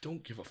 I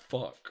don't give a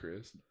fuck,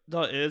 Chris.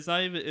 No, it's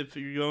not even if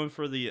you're going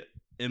for the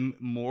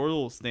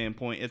immortal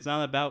standpoint. It's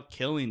not about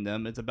killing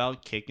them. It's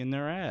about kicking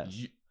their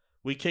ass.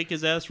 We kick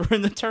his ass for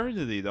an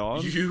eternity,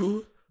 dog.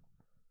 You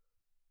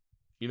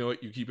know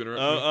what? You keep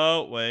interrupting me.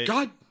 Oh, wait.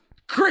 God,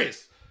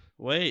 Chris.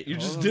 Wait. You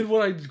just did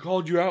what I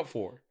called you out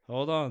for.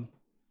 Hold on.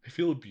 I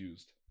feel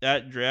abused.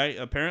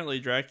 Apparently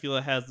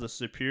Dracula has the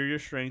superior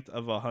strength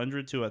of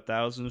 100 to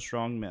 1,000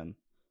 strong men.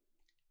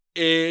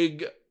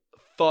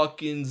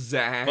 Fucking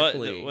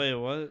exactly. Wait,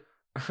 what?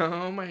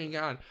 Oh my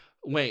God.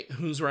 Wait,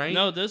 who's right?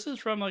 No, this is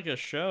from like a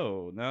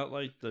show, not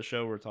like the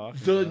show we're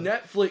talking about. The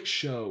Netflix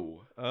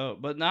show. Oh,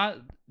 but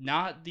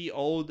not the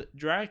old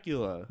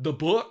Dracula. The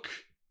book.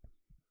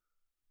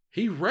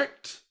 He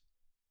wrecked.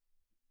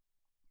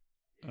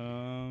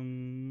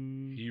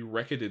 He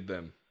wrecketed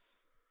them.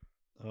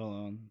 Hold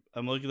on.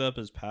 I'm looking up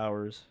his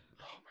powers.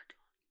 Oh my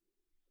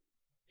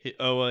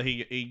God.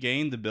 He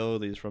gained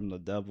abilities from the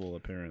devil,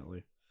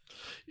 apparently.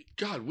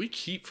 God, we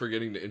keep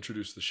forgetting to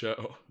introduce the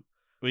show.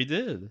 We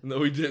did. No,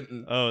 we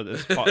didn't. Oh,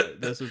 this is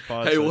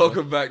Podsicle. Hey,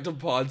 welcome back to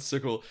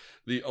Podsicle,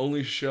 the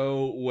only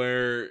show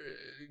where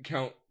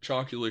Count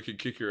Chocula can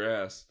kick your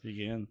ass.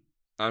 You can.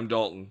 I'm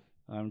Dalton.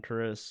 I'm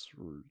Chris.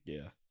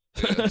 Yeah.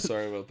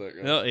 Sorry about that,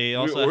 guys. No,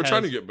 we're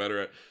trying to get better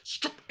at.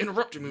 Stop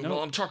interrupting me while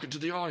I'm talking to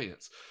the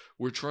audience.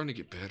 We're trying to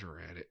get better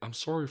at it. I'm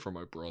sorry for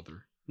my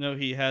brother. No,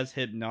 he has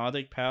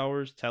hypnotic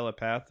powers,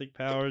 telepathic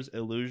powers,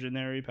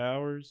 illusionary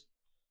powers.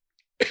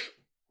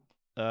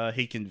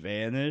 He can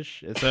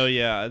vanish. So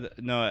yeah,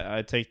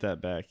 I take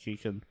that back. He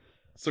can.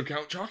 So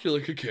Count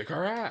Chocula could kick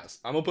our ass.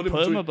 I'm gonna put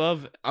him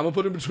above. I'm gonna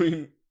put him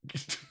between.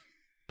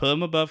 Put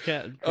him above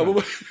I'm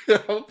gonna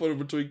put him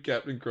between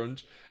Captain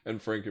Crunch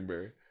and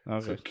Frankenberry.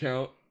 Okay. So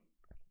Count.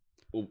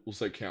 We'll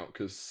say Count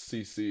because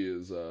CC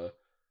is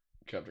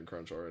Captain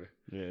Crunch already.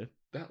 Yeah.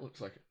 That looks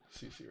like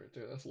CC right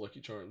there. That's Lucky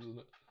Charms, isn't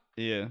it?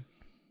 Yeah.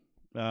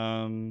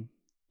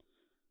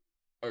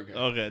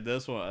 Okay,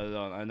 this one,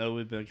 I know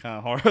we've been kind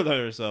of hard on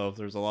ourselves.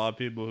 There's a lot of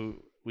people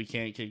who we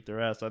can't kick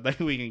their ass. I think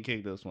we can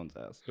kick this one's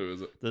ass. Who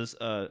is it? This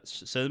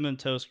Cinnamon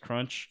Toast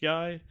Crunch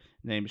guy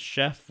named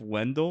Chef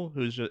Wendell,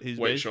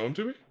 show him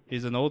to me?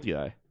 He's an old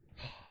guy.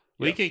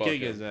 We can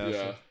kick his ass.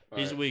 Yeah,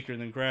 he's weaker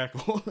than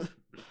Crackle.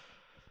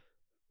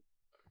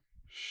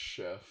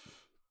 Chef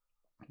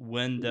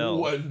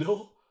Wendell.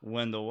 Wendell?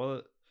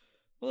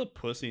 What a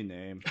pussy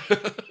name.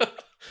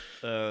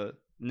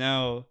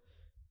 Now,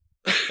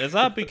 it's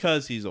not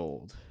because he's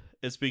old.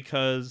 It's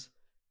because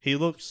he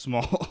looks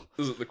small.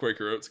 Is it the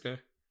Quaker Oats guy?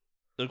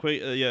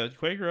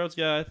 Quaker Oats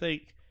guy, I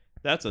think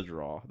that's a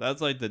draw.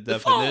 That's like the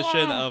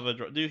definition of a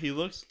draw. Dude, he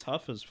looks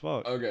tough as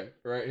fuck. Okay,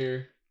 right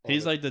here.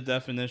 He's like the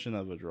definition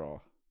of a draw.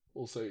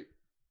 We'll say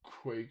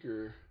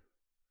Quaker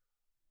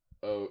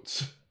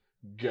Oats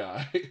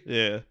guy.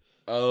 Yeah.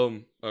 Okay.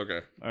 All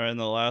right, and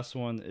the last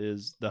one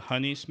is the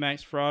Honey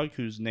Smacks frog,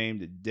 who's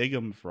named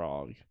Diggum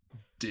Frog.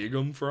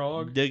 Diggum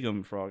Frog?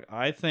 Diggum Frog.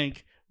 I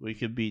think we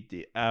could beat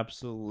the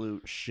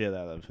absolute shit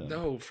out of him.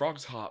 No,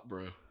 Frog's hot,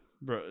 bro.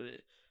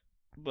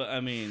 But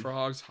I mean,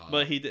 Frog's hot.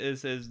 But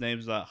his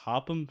name's not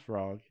Hopham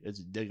Frog.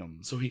 It's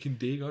Diggum. So he can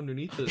dig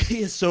underneath us. He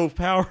is so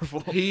powerful.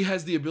 He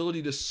has the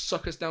ability to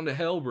suck us down to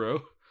hell,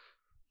 bro.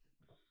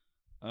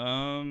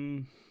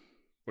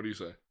 What do you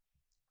say?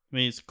 I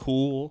mean, it's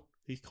cool.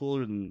 He's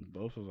cooler than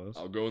both of us.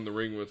 I'll go in the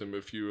ring with him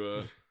if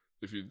you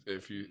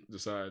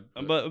decide.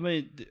 But I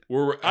mean,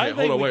 hold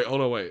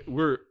on, wait.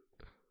 We're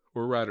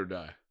ride or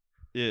die.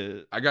 Yeah,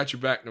 I got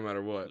your back no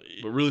matter what.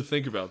 But really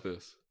think about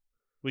this.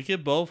 We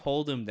could both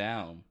hold him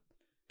down,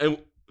 and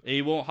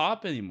he won't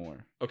hop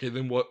anymore. Okay,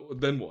 then what?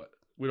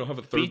 We don't have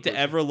a third. Beat the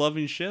ever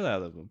loving shit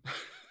out of him.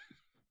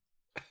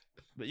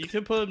 But you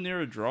can put him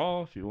near a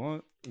draw if you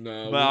want.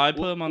 No, but I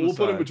put him on the side.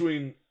 We'll put him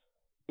between.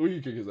 We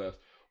can kick his ass.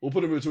 We'll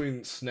put him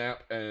between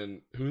Snap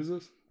and who is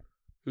this?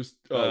 Who's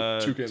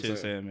Toucan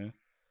Sam? Yeah.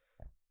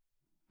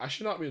 I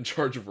should not be in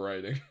charge of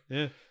writing.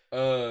 Yeah.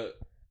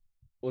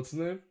 What's his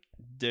name?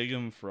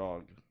 Diggum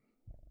Frog.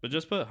 But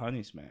just put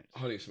Honey Smacks.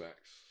 Honey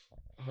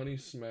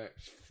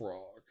Smacks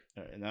Frog.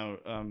 Alright, now,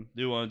 do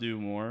you want to do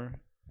more?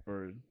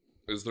 Or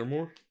Is there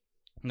more?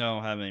 no, I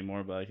don't have any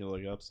more, but I can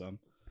look up some.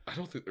 I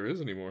don't think there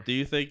is any more. Do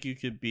you think you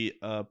could beat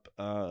up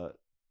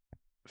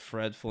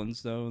Fred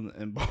Flintstone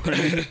and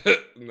Barney?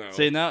 No.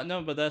 Say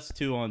no, but that's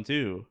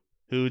 2-on-2.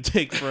 Who would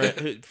take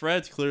Fred?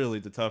 Fred's clearly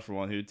the tougher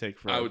one. Who would take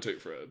Fred? I would take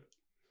Fred.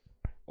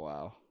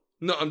 Wow.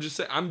 No, I'm just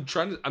saying. I'm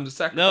just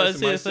sacrificing No, myself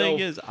the thing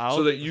is,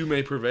 so that you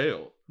may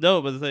prevail.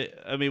 No, but the thing,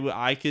 I mean,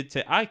 I could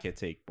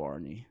take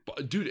Barney.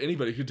 But, dude,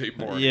 anybody could take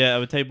Barney. Yeah, I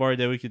would take Barney.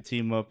 Then we could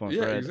team up on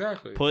Yeah, Fred.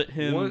 exactly. Put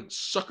him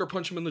sucker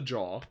punch him in the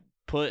jaw.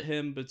 Put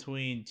him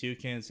between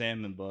Toucan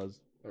Sam and Buzz.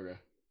 Okay.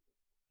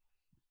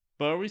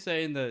 But are we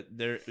saying that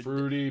they're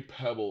Fruity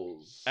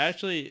Pebbles?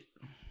 Actually,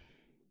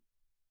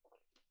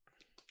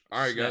 all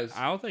right, guys.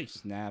 I don't think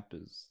Snap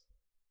is.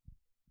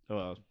 Oh,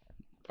 well.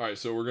 All right,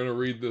 so we're gonna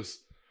read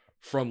this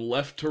from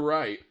left to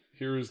right.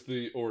 Here is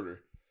the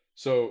order.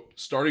 So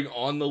starting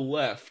on the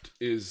left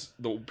is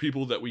the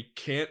people that we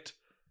can't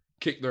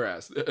kick their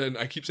ass, and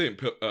I keep saying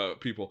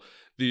people.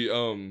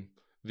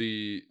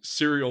 The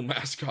cereal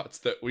mascots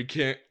that we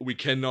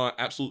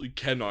absolutely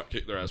cannot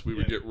kick their ass. We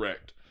would get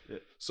wrecked. Yeah.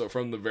 So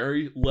from the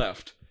very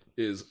left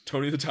is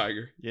Tony the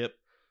Tiger. Yep.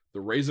 The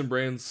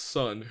Raisin-Bran's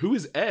son. Who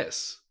is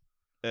S?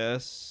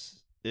 S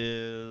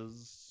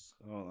is.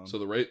 Hold on.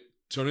 So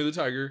Tony the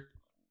Tiger,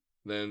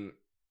 then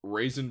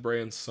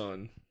Raisin-Bran's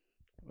son.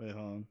 Wait,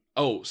 hold on.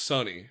 Oh,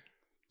 Sonny,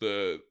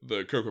 the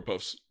Cocoa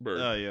Puffs bird.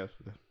 Oh yeah.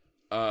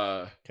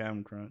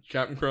 Captain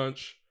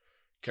Crunch,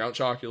 Count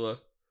Chocula,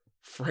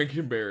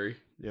 Frankenberry,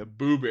 yep.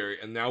 Boo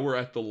Berry, and now we're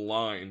at the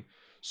line.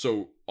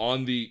 So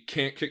on the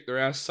can't kick their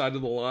ass side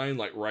of the line,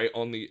 like right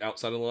on the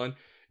outside of the line,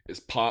 is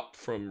Pop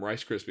from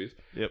Rice Krispies.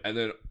 Yep. And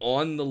then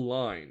on the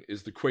line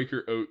is the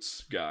Quaker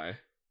Oats guy.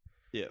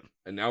 Yeah.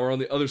 And now we're on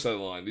the other side of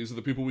the line. These are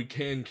the people we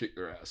can kick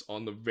their ass.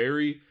 On the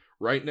very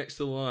right next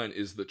to the line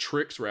is the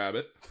Trix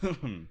Rabbit.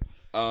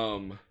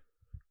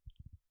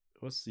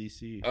 What's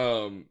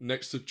CC?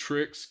 Next to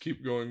Trix,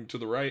 keep going to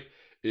the right,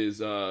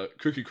 is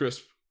Cookie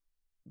Crisp.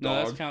 No,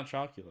 that's Count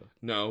Chocula.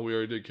 No, we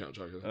already did Count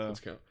Chocula.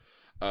 Let's count.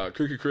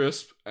 Cookie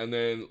Crisp, and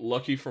then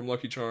Lucky from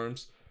Lucky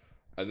Charms,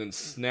 and then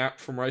Snap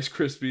from Rice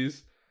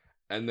Krispies,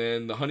 and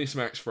then the Honey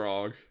Smacks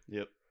Frog.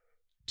 Yep.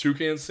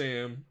 Toucan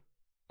Sam,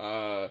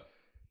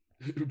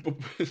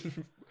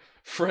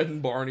 Fred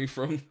and Barney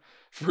from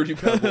Fruity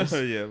Pebbles.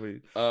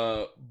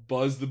 Yeah,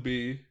 Buzz the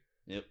Bee.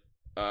 Yep.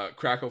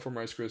 Crackle from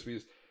Rice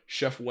Krispies.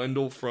 Chef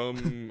Wendell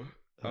from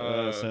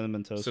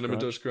Cinnamon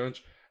Toast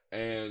Crunch.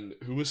 And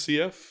who was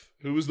CF?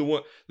 Who was the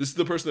one? This is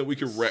the person that we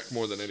could wreck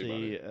more than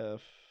anybody.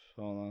 CF.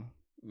 Hold on.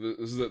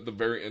 This is at the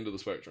very end of the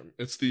spectrum.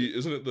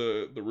 Isn't it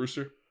the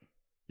rooster?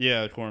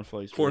 Yeah,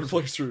 Cornflakes.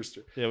 Cornflakes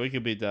rooster. Yeah, we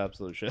could beat the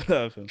absolute shit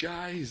out of him.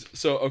 Guys,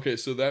 so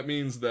that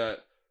means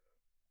that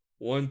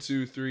 1,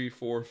 2, 3,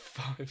 4,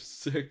 5,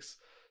 6,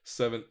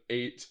 7,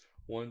 8.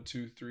 1,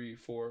 2, 3,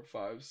 4,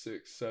 5,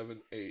 6,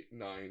 7, 8,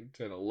 9,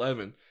 10,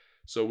 11.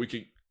 So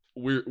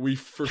we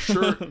for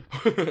sure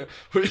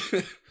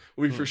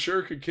we for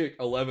sure could kick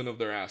 11 of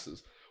their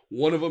asses.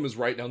 One of them is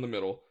right down the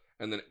middle,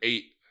 and then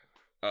 8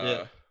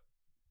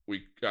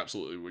 we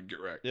absolutely would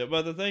get wrecked. Yeah,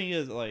 but the thing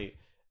is, like,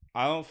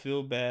 I don't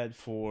feel bad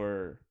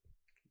for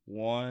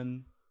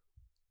 1,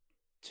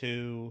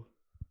 2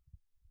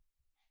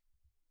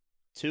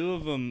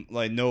 of them.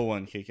 Like, no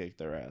one can kick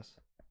their ass.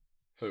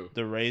 Who?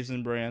 The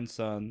Raisin-Bran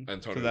son.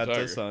 And Tony the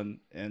Tiger. The son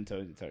and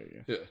Tony the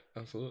Tiger. Yeah,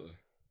 absolutely.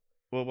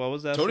 Well, what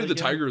was that? Tony the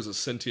Tiger is a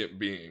sentient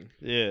being.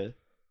 Yeah.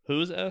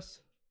 Who's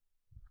S?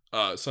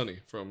 Sonny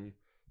from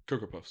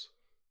Cocoa Puffs.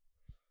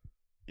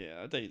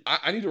 Yeah, I think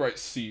I need to write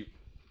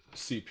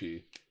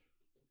CP.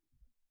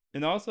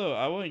 And also,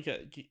 I wouldn't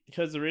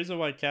because the reason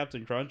why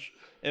Captain Crunch,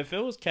 if it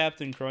was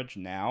Captain Crunch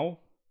now,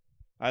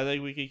 I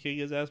think we could kick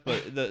his ass.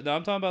 But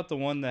I'm talking about the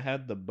one that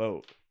had the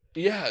boat.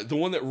 Yeah, the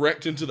one that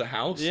wrecked into the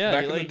house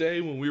back in the day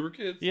when we were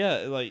kids.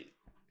 Yeah, like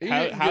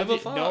how give a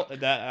fuck?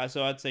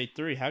 So I'd say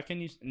 3. How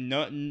can you?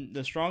 No,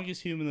 the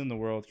strongest human in the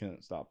world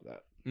can't stop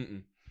that.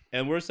 Mm-mm.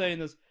 And we're saying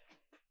this.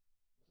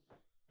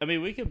 I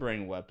mean, we could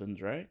bring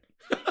weapons, right?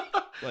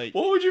 Like,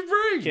 what would you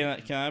bring?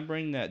 Can I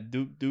bring that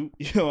doop?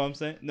 You know what I'm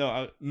saying?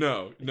 No.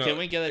 Can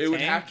we get a tank? It would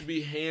have to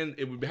be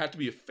It would have to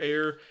be a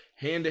fair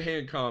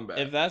hand-to-hand combat.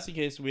 If that's the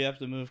case, we have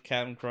to move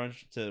Captain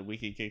Crunch to we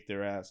can kick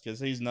their ass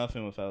because he's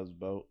nothing without his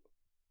boat.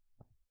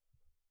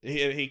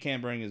 He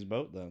can't bring his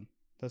boat then.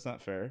 That's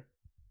not fair.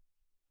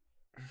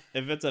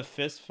 If it's a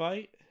fist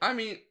fight, I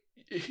mean,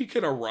 he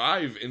can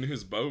arrive in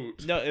his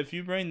boat. No, if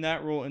you bring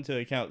that rule into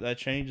account, that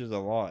changes a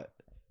lot.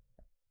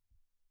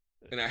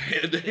 In a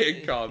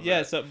hand-to-hand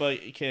combat. Yeah, but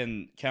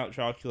can Count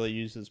Chocula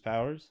use his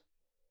powers?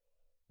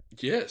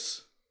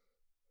 Yes.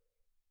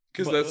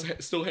 Because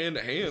that's still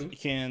hand-to-hand.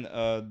 Can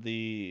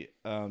the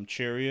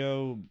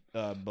Cheerio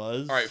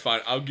Buzz? All right, fine.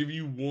 I'll give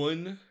you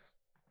one.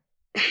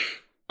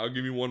 I'll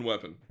give you one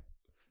weapon,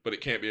 but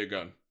it can't be a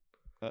gun.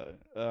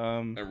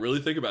 And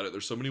really think about it.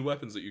 There's so many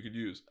weapons that you could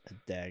use. A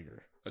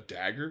dagger. A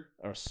dagger?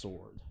 Or a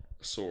sword?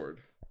 A sword.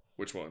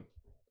 Which one?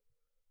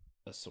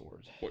 A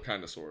sword. What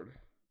kind of sword?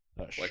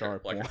 A Like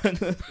sharp one.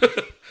 one.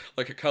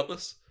 Like a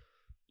cutlass?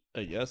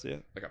 Yes, yeah.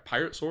 Like a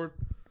pirate sword?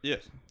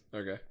 Yes.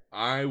 Okay.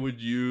 I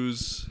would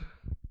use...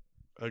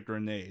 A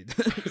grenade.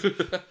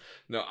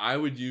 No, I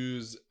would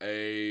use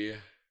a...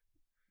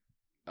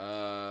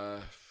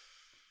 what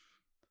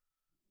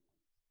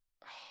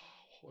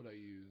would I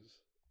use?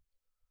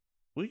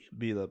 We could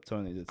beat up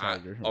Tony the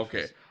Tiger.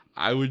 Okay.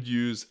 I would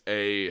use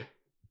a...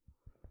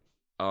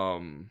 Oh,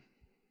 man.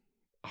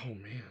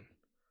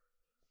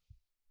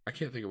 I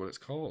can't think of what it's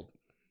called.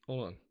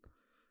 Hold on.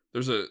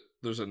 There's a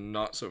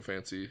not so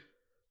fancy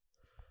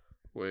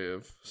way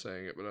of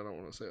saying it, but I don't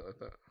want to say it like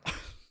that.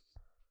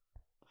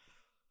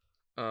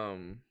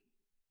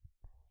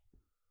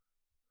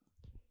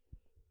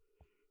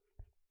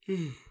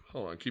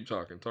 Hold on, keep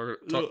talking. Talk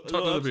to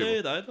the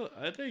people.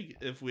 I think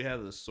if we had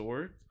a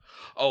sword.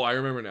 Oh, I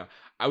remember now.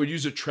 I would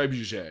use a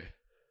trebuchet.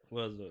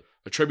 What is it?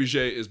 A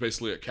trebuchet is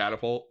basically a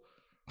catapult.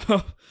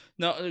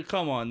 No,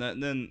 come on. No,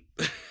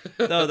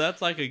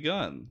 that's like a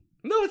gun.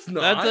 No, it's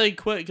not. That's like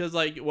quick, because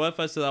like, what if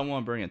I said I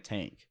want to bring a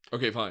tank?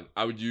 Okay, fine.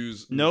 I would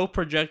use... No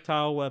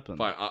projectile weapon.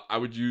 Fine, I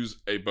would use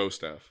a bow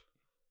staff.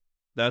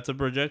 That's a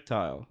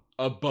projectile.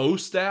 A bow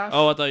staff?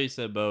 Oh, I thought you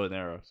said bow and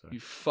arrow. Sorry. You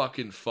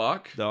fucking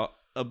fuck.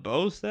 A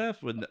bow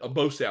staff? A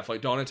bow staff,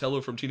 like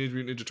Donatello from Teenage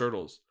Mutant Ninja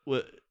Turtles.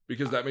 What?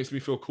 Because that makes me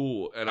feel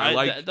cool, and I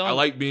like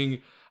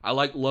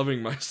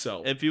loving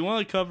myself. If you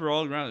want to cover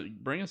all ground,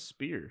 bring a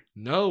spear.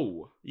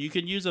 No. You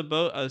can use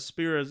a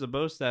spear as a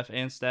bow staff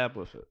and stab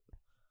with it.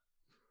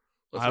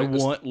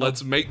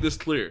 Let's make this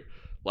clear.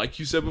 Like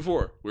you said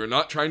before, we're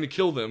not trying to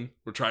kill them.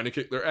 We're trying to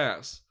kick their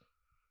ass.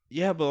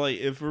 Yeah, but like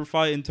if we're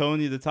fighting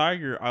Tony the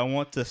Tiger, I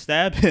want to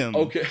stab him.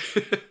 Okay.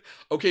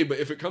 Okay, but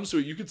if it comes to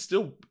it, you could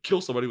still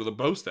kill somebody with a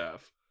bow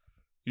staff.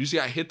 You see,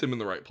 I hit them in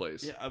the right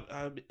place.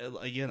 Yeah,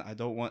 again, I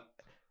don't want...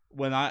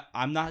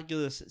 I'm not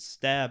going to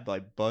stab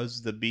like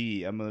Buzz the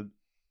Bee. I'm going to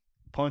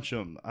punch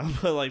him. I'm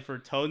gonna, like, for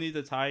Tony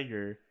the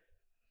Tiger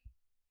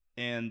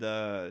and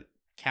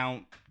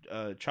Count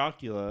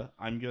Chocula,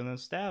 I'm gonna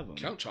stab him.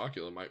 Count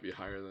Chocula might be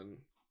higher than...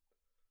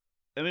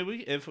 I mean,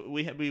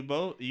 we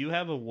both... You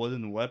have a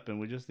wooden weapon.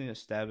 We just need to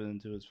stab it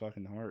into his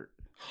fucking heart.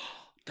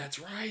 That's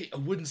right, a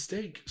wooden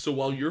stake. So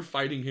while you're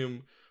fighting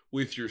him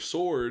with your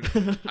sword,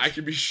 I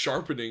could be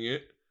sharpening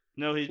it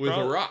with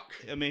a rock.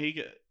 I mean, he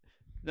could...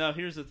 Now,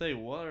 here's the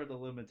thing. What are the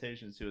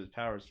limitations to his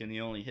powers? Can he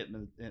only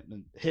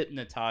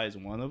hypnotize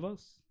one of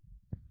us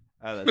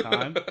at a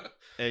time?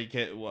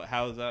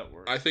 How does that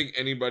work? I think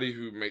anybody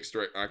who makes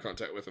direct eye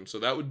contact with him. So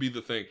that would be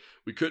the thing.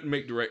 We couldn't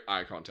make direct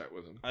eye contact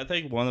with him. I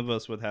think one of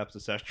us would have to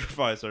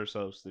sacrifice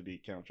ourselves to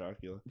beat Count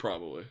Chocula.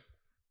 Probably.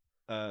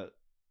 I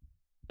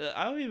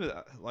don't even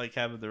like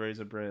having the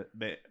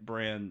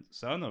Raisin-Bran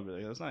son over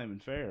there. That's not even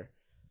fair.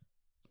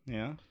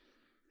 Yeah.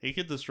 He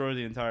could destroy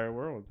the entire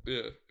world.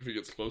 Yeah, if he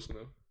gets close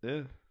enough.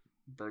 Yeah.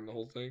 Burn the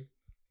whole thing.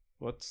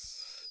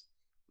 Let's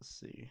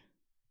see.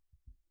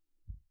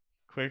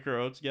 Quaker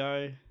Oats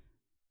guy,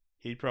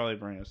 he'd probably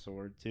bring a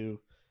sword too.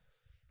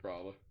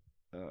 Probably.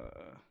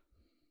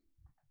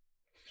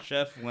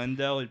 Chef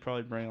Wendell, he'd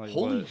probably bring like...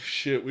 Holy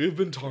shit, we've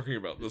been talking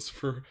about this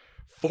for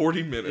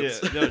 40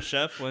 minutes. Yeah, no,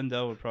 Chef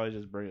Wendell would probably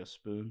just bring a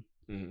spoon.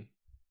 Mm-hmm.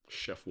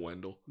 Chef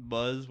Wendell.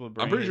 Buzz would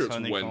bring... I'm pretty sure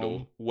it's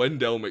Wendell.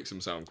 Wendell makes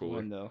him sound cooler.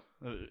 Wendell.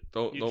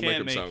 Don't make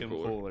him sound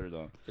cooler.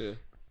 Though. Yeah.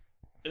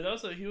 And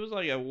also, he was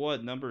like at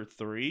what, number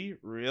 3?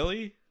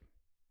 Really?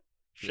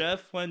 Yeah.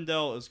 Chef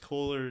Wendell is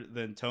cooler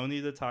than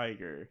Tony the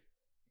Tiger.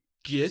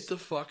 Get the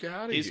fuck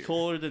out of here. He's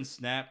cooler than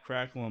Snap,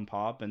 Crackle, and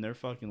Pop, and they're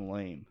fucking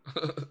lame.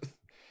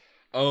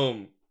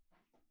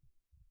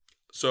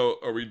 So,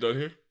 are we done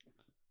here?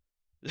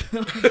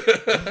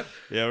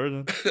 Yeah, we're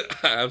done.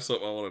 I have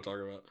something I want to talk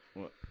about.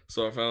 What?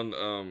 So I found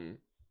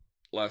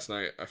last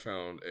night I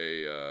found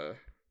an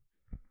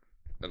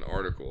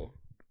article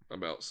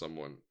about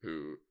someone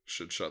who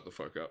should shut the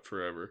fuck up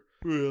forever.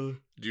 Really?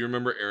 Do you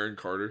remember Aaron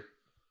Carter?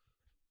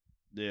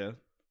 Yeah.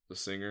 The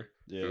singer?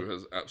 Yeah. Who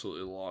has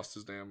absolutely lost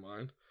his damn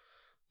mind.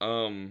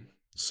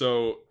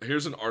 So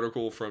here's an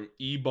article from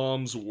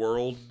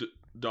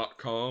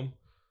ebombsworld.com.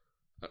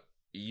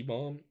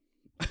 E-bomb?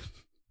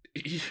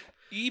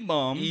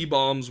 E-bomb?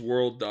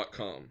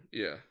 ebombsworld.com.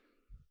 Yeah.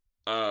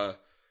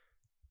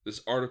 This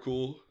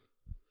article,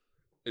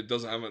 it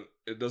doesn't have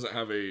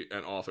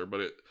an author,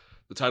 but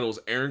the title is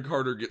Aaron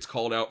Carter Gets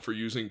Called Out for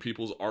Using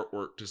People's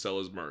Artwork to Sell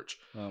His Merch.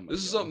 This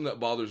is something that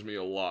bothers me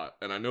a lot,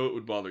 and I know it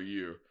would bother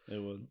you. It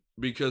would.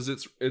 Because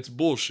it's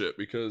bullshit,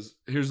 because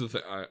here's the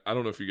thing, I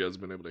don't know if you guys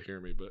have been able to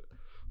hear me, but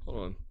hold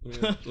on,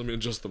 let me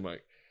adjust the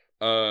mic.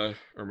 Or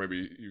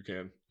maybe you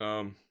can.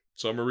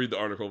 So I'm going to read the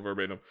article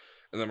verbatim,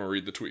 and then I'm going to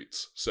read the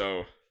tweets.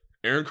 So,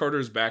 Aaron Carter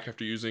is back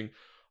after using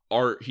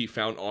art he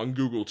found on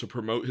Google to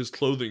promote his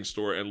clothing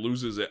store and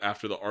loses it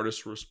after the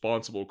artist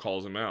responsible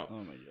calls him out.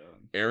 Oh my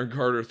god. Aaron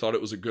Carter thought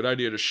it was a good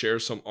idea to share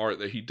some art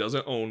that he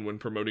doesn't own when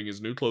promoting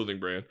his new clothing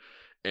brand,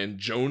 and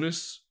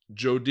Jonas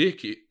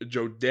Jodecki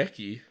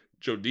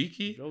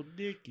Jodicke?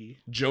 Jodicke.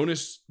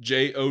 Jonas,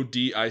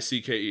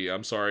 Jodicke.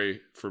 I'm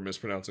sorry for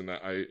mispronouncing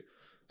that. I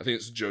think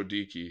it's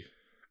Jodicke.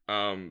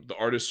 The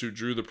artist who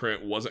drew the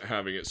print wasn't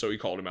having it, so he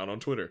called him out on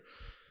Twitter.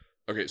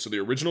 Okay, so the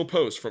original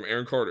post from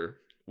Aaron Carter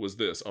was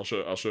this. I'll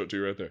show it to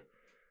you right there.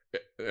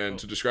 And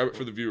to describe it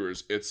for the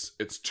viewers,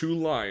 it's two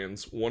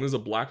lions. One is a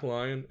black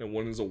lion and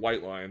one is a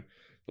white lion.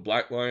 The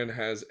black lion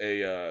has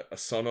a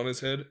sun on his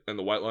head, and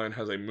the white lion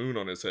has a moon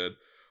on his head,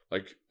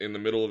 like in the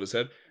middle of his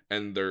head,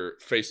 and they're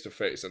face to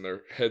face, and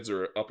their heads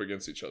are up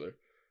against each other.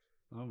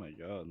 Oh my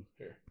god.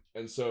 Here.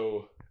 And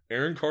so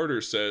Aaron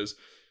Carter says,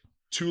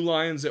 two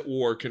lions at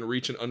war can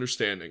reach an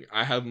understanding.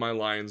 I have my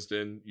lion's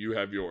den, you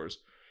have yours.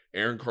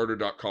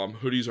 AaronCarter.com.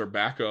 Hoodies are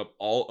back up.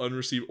 All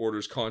unreceived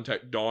orders,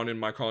 contact Dawn in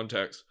my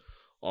contacts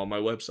on my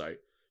website.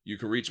 You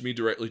can reach me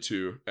directly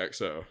to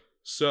XO.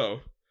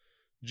 So,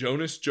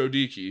 Jonas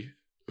Jodicke,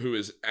 who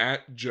is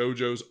at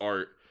JoJo's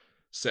Art,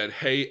 said,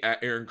 hey,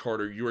 at Aaron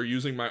Carter, you are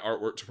using my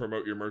artwork to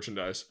promote your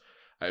merchandise.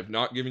 I have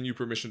not given you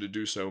permission to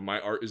do so. My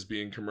art is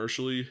being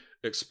commercially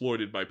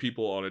exploited by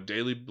people on a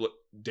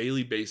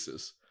daily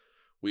basis.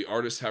 We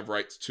artists have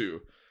rights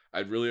too.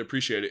 I'd really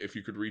appreciate it if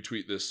you could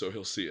retweet this so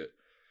he'll see it.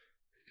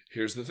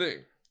 Here's the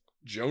thing.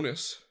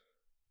 Jonas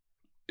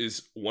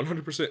is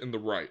 100% in the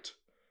right.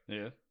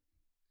 Yeah.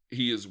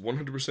 He is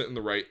 100% in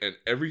the right, and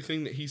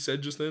everything that he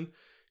said just then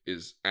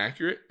is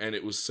accurate, and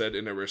it was said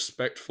in a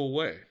respectful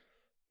way.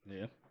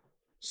 Yeah.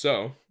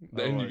 So,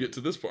 then you get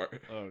to this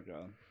part. Oh,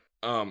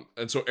 God.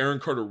 And so Aaron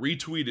Carter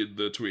retweeted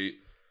the tweet.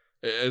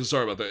 And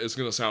sorry about that. It's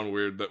gonna sound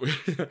weird that we.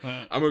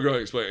 I'm gonna go ahead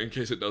and explain it in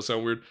case it does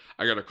sound weird.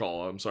 I got a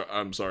call.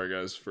 I'm sorry,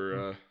 guys,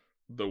 for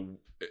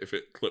if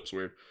it clips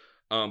weird.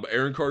 But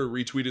Aaron Carter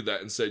retweeted that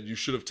and said, "You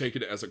should have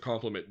taken it as a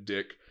compliment,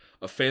 Dick.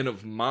 A fan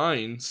of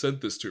mine sent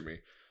this to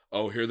me.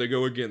 Oh, here they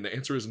go again. The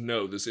answer is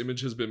no. This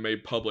image has been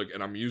made public,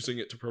 and I'm using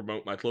it to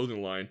promote my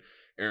clothing line,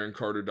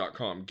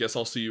 AaronCarter.com. Guess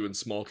I'll see you in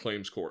small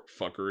claims court,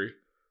 fuckery."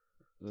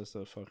 That's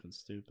so fucking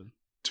stupid.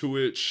 To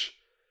which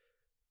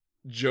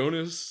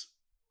Jonas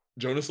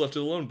left it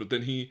alone, but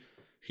then he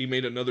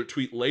made another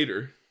tweet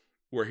later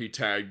where he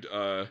tagged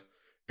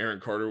Aaron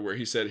Carter, where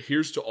he said,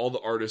 "Here's to all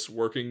the artists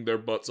working their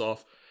butts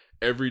off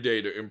every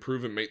day to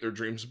improve and make their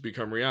dreams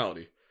become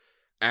reality.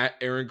 At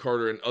Aaron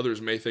Carter and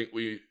others may think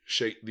we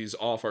shake these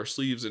off our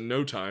sleeves in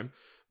no time,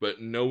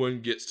 but no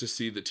one gets to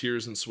see the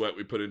tears and sweat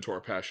we put into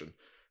our passion.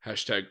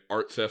 Hashtag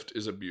art theft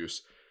is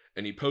abuse."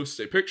 And he posts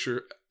a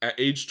picture at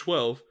age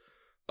 12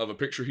 of a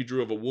picture he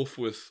drew of a wolf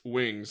with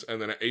wings, and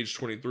then at age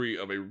 23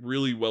 of a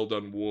really well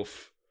done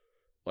wolf,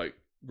 like,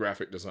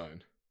 graphic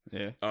design.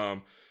 Yeah.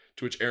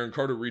 To which Aaron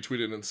Carter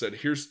retweeted and said,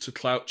 "Here's to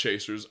clout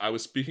chasers. I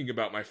was speaking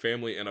about my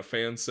family and a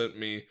fan sent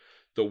me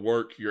the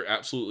work. You're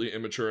absolutely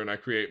immature and I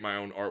create my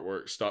own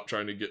artwork. Stop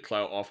trying to get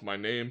clout off my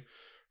name.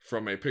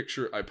 From a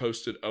picture I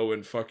posted, oh,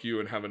 and fuck you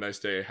and have a nice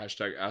day.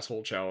 Hashtag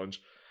asshole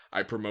challenge.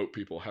 I promote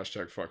people.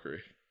 Hashtag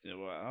fuckery." Yeah,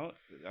 well,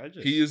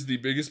 He is the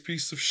biggest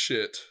piece of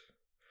shit.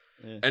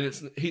 Yeah. And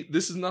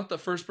this is not the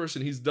first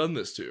person he's done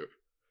this to.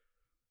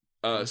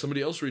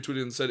 Somebody else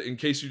retweeted and said, in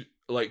case you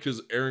like,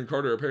 because Aaron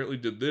Carter apparently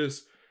did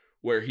this,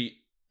 where he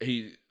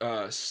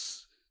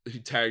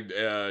tagged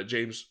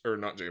James, or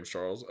not James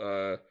Charles.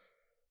 I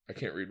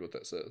can't read what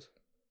that says.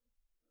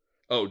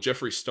 Oh,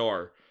 Jeffree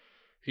Star.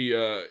 He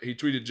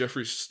tweeted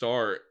Jeffree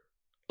Star,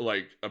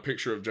 like a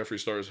picture of Jeffree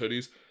Star's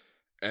hoodies,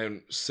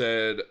 and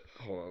said,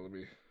 hold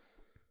on,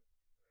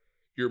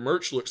 your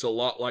merch looks a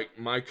lot like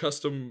my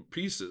custom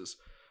pieces.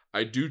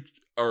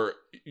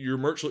 Your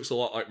merch looks a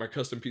lot like my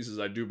custom pieces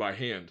I do by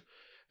hand.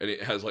 And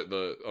it has like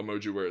the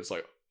emoji where it's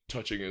like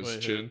touching his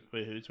chin.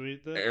 Who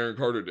tweeted that? Aaron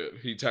Carter did.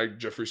 He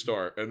tagged Jeffree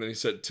Star, and then he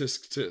said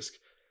tisk tisk.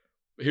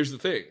 But here's the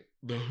thing.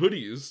 The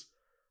hoodies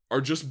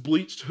are just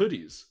bleached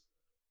hoodies.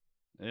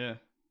 Yeah.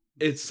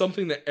 It's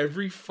something that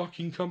every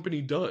fucking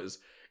company does.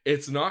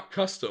 It's not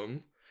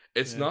custom.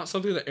 It's not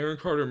something that Aaron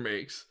Carter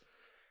makes.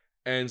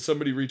 And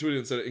somebody retweeted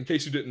and said, in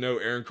case you didn't know,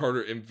 Aaron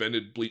Carter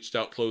invented bleached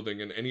out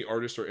clothing, and any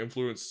artist or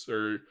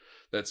influencer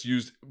that's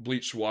used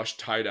bleached wash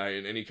tie-dye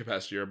in any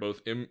capacity are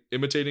both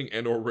imitating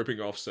and or ripping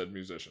off said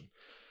musician.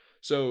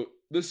 So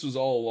this was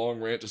all a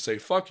long rant to say,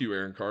 fuck you,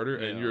 Aaron Carter,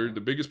 and you're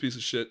the biggest piece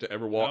of shit to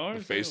ever walk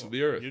the face of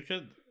the earth.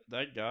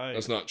 That guy.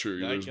 That's not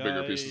true. There's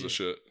bigger pieces of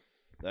shit.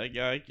 That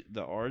guy,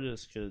 the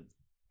artist, could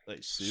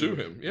like sue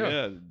him.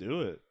 Yeah,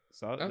 do it.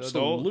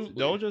 Absolutely.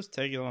 Don't just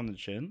take it on the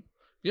chin.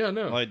 Yeah,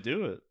 no. Like,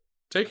 do it.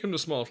 Take him to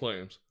small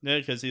claims. Yeah,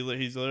 because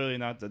he's literally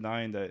not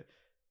denying that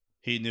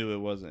he knew it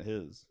wasn't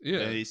his.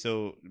 Yeah. And he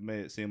still made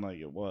it seem like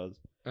it was.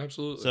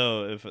 Absolutely.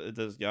 So if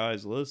this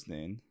guy's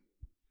listening,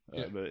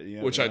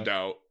 which I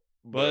doubt.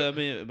 But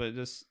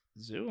just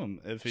sue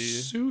him.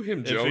 Sue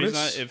him,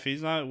 Jonas. If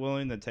he's not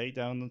willing to take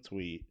down the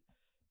tweet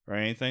or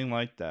anything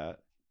like that,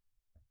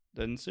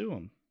 then sue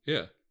him.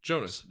 Yeah,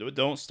 Jonas.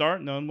 Don't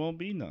start none, won't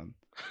be none.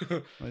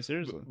 Like,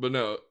 seriously. But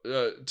no,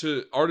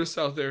 to artists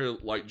out there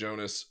like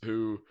Jonas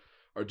who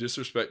are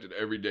disrespected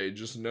every day,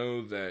 just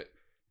know that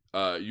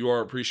you are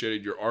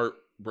appreciated. Your art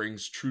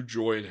brings true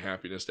joy and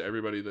happiness to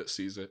everybody that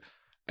sees it,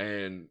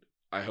 and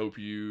I hope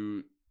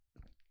you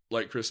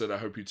like Chris said, I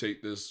hope you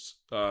take this.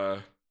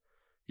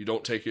 You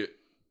don't take it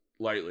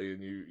lightly,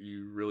 and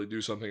you really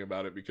do something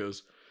about it,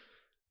 because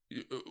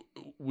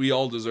we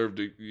all deserve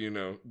to,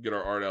 get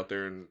our art out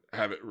there and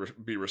have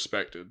it be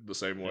respected the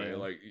same way. Yeah.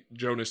 Like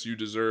Jonas, you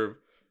deserve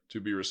to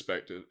be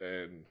respected,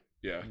 and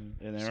yeah.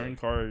 And Aaron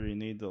Carter, you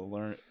need to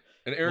learn.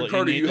 And Aaron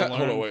Carter,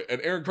 hold on, wait.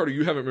 And Aaron Carter,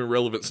 you haven't been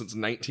relevant since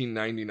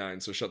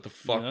 1999, so shut the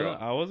fuck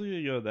up. I wasn't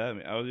gonna go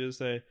that. I was gonna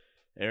say,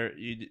 Aaron,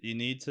 you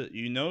need to.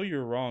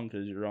 You're wrong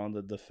because you're on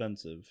the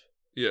defensive.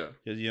 Yeah,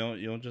 because you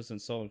don't just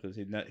insult him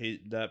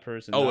because that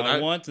person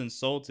once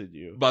insulted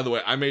you. By the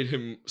way, I made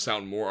him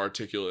sound more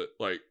articulate,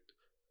 like,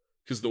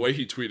 because the way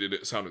he tweeted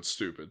it sounded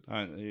stupid,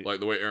 like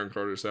the way Aaron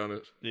Carter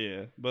sounded.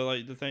 Yeah, but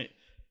like the thing,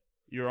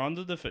 you're on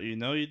the defense.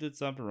 You did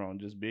something wrong.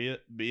 Just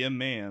be a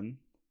man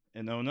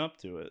and own up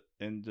to it,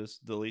 and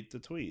just delete the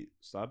tweet.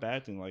 Stop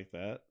acting like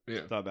that.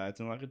 Yeah. Stop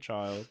acting like a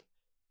child,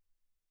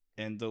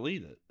 and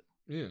delete it.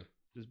 Yeah.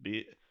 Just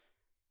be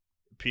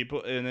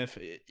people, and if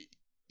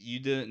you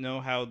didn't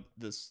know how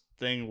this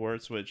thing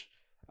works, which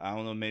I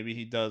don't know, maybe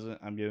he doesn't.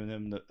 I'm giving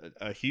him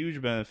a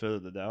huge benefit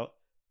of the doubt,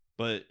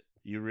 but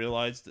you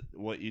realized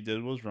what you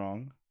did was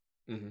wrong.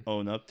 Mm-hmm.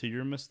 Own up to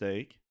your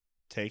mistake,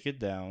 take it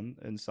down,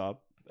 and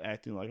stop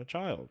acting like a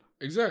child.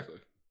 Exactly.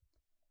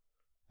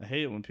 I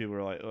hate it when people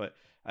are like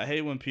I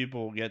hate when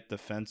people get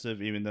defensive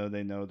even though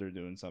they know they're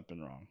doing something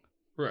wrong.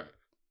 Right.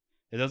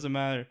 It doesn't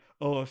matter.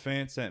 Oh, a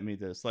fan sent me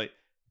this. Like,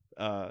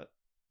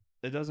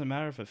 it doesn't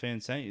matter if a fan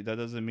sent you. That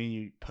doesn't mean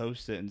you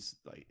post it and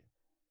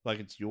like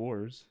it's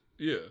yours.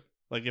 Yeah.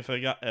 Like if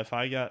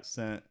I got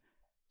sent,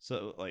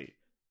 so like,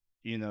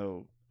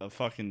 a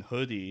fucking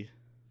hoodie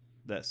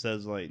that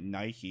says like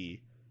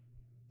Nike,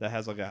 that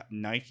has like a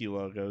Nike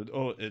logo.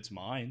 Oh, it's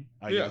mine.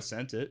 I got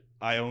sent it.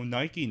 I own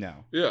Nike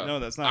now. Yeah. No,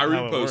 that's not how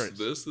it works. I reposted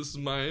this. This is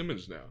my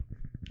image now.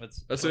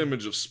 That's an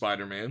image of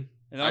Spider-Man.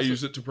 And I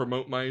use it to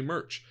promote my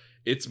merch.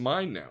 It's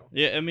mine now.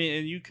 Yeah, I mean,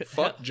 and you could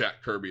fuck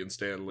Jack Kirby and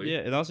Stan Lee. Yeah,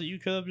 and also you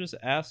could have just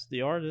asked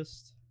the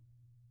artist.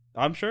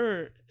 I'm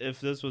sure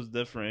if this was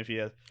different, if you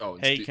had,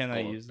 hey, can I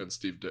use and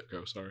Steve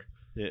Ditko? Sorry.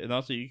 Yeah, and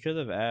also you could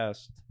have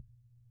asked,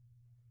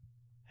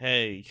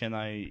 hey, can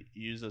I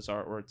use this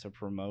artwork to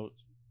promote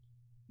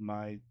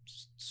my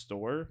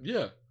store?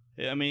 Yeah.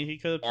 I mean, he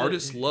could have.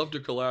 Artists love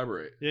to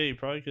collaborate. Yeah, you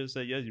probably could have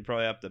said yes. You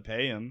probably have to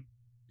pay him.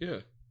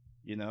 Yeah.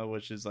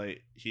 Which is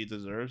like, he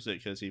deserves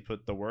it because he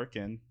put the work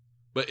in.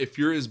 But if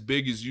you're as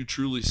big as you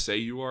truly say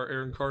you are,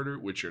 Aaron Carter,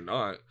 which you're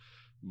not,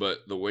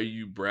 but the way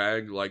you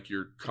brag like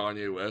you're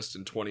Kanye West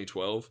in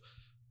 2012,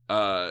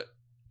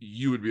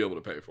 you would be able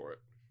to pay for it.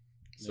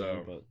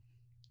 So,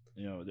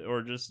 yeah, but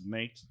or just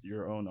make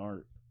your own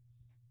art.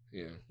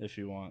 Yeah. If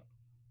you want.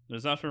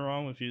 There's nothing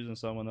wrong with using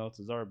someone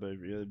else's art, but if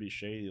you're gonna be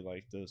shady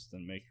like this,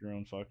 then make your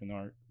own fucking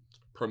art.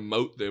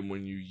 Promote them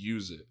when you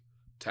use it.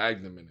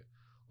 Tag them in it.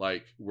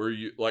 Like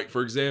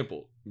for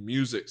example,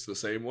 music's the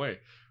same way.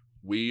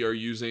 We are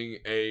using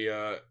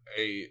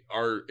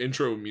our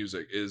intro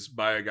music is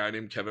by a guy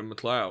named Kevin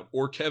MacLeod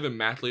or Kevin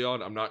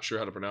MacLeod. I'm not sure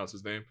how to pronounce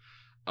his name.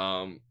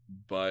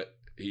 But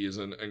he is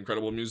an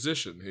incredible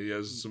musician. He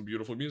has some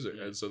beautiful music.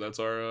 And so that's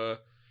our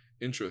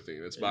intro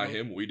theme. It's by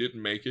him. We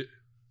didn't make it.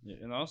 Yeah,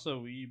 and also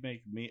we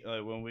make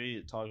when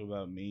we talk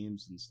about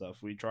memes and stuff,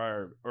 we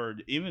try or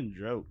even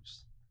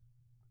jokes.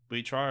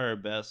 We try our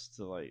best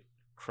to like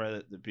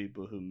credit the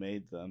people who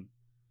made them,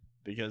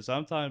 because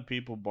sometimes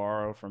people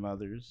borrow from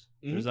others.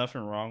 Mm-hmm. There's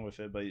nothing wrong with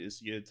it, but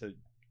it's good to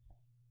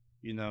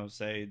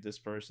say this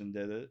person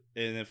did it,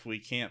 and if we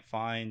can't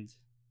find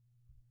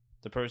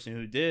the person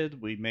who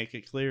did, we make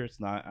it clear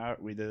it's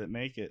not we didn't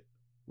make it.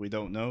 We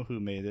don't know who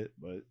made it,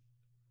 but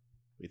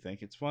we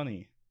think it's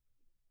funny.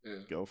 Yeah.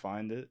 Go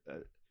find it.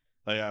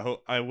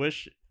 I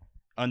wish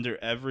under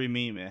every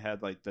meme it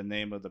had like the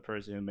name of the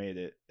person who made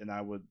it, and I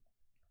would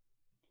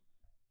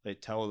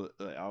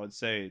I would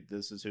say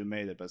this is who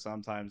made it, but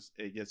sometimes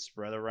it gets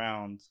spread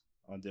around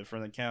on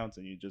different accounts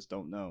and you just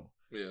don't know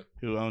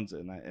who owns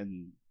it,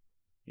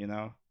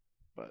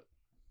 but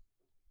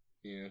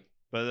yeah,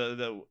 but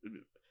the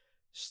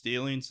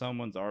stealing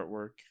someone's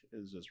artwork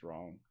is just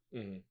wrong.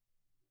 Mm-hmm.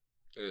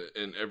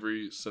 In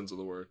every sense of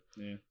the word.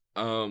 Yeah.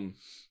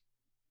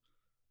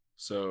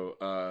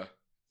 So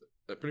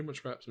that pretty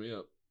much wraps me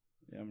up.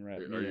 Yeah, I'm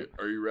wrapped.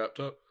 Are you wrapped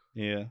up?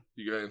 Yeah.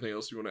 You got anything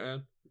else you want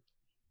to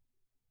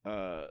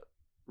add?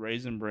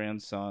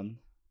 Raisin-Bran's son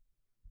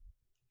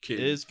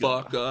is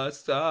fuck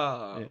us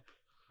up. Yeah.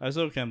 I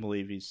still can't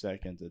believe he's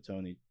second to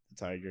Tony the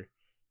Tiger.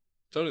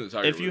 Tony the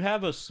Tiger. If you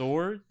have a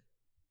sword,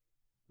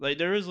 like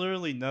there is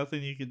literally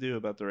nothing you can do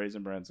about the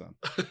Raisin-Bran son.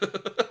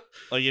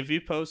 Like if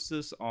you post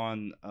this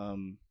on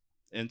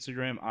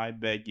Instagram, I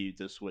beg you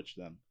to switch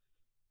them.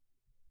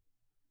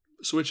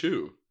 Switch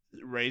who?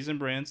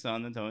 Raisin-Bran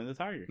son and Tony the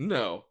Tiger.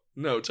 No,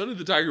 Tony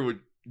the Tiger would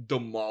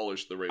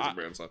demolish the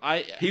Raisin-Bran son.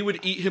 He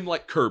would eat him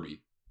like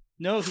Kirby.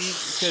 No,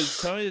 because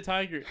Tony the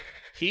Tiger,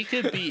 he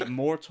could beat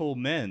mortal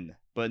men,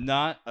 but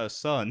not a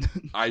son.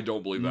 I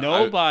don't believe that.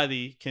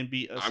 Nobody can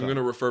beat a son. I'm going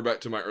to refer back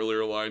to my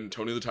earlier line.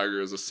 Tony the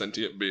Tiger is a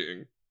sentient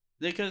being.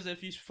 Because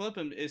if you flip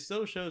him, it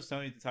still shows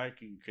Tony the Tiger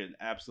can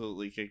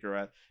absolutely kick her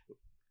ass.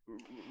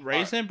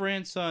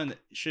 Raisin-Bran son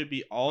should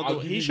be all the.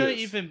 He shouldn't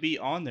even be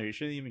on there. He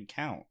shouldn't even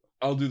count.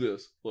 I'll do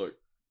this. Look.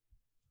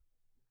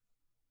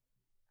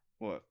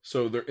 What?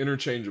 So they're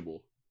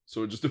interchangeable.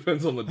 So it just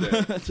depends on the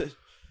day.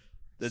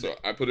 So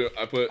I put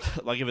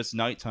like if it's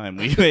nighttime,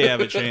 we may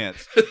have a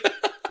chance.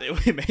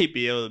 We may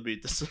be able to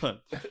beat the sun.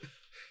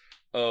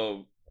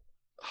 Oh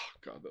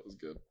God, that was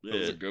good. That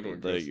was a good one,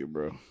 Chris. Thank you,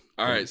 bro.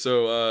 All right,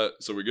 so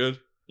we're good.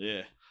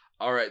 Yeah.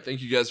 All right,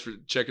 thank you guys for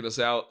checking us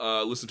out.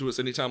 Listen to us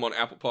anytime on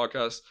Apple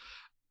Podcasts,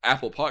 and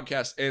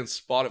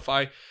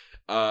Spotify.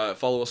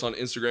 Follow us on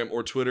Instagram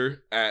or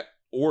Twitter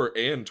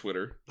and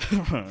Twitter.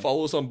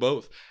 Follow us on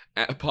both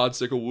at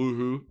Podsicle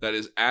Woohoo. That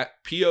is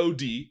at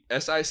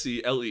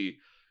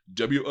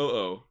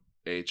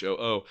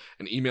PODSICLEWOOHOO.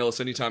 And email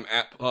us anytime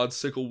at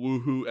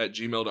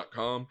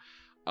podsiclewoohoo@gmail.com.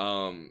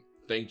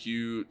 Thank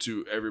you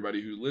to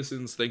everybody who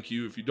listens. Thank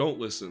you if you don't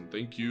listen.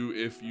 Thank you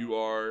if you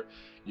are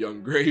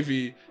Young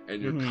Gravy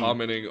and you're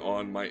commenting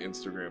on my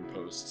Instagram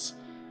posts.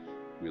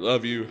 We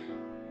love you,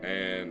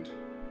 and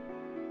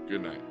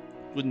good night.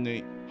 Good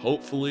night.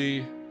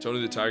 Hopefully, Tony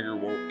the Tiger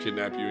won't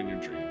kidnap you in your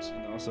dreams.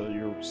 And also,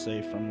 you're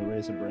safe from the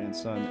Raisin-Bran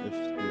son if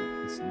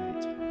it's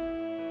night.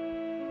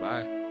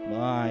 Bye.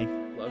 Bye.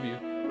 Love you.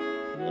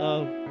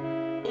 Love.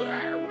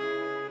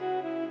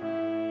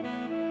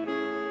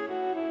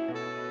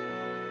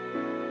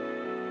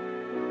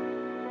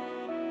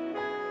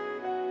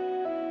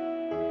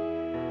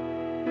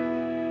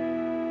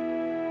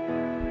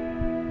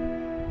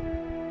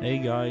 Hey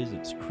guys,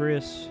 it's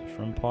Chris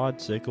from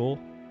Podsicle,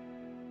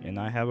 and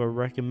I have a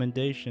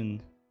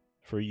recommendation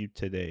for you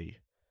today.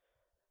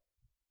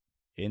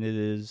 And it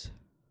is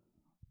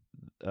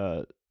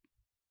the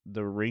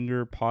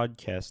Ringer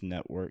Podcast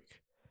Network,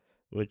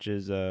 which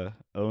is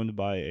owned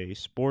by a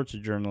sports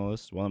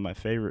journalist, one of my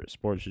favorite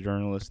sports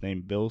journalists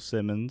named Bill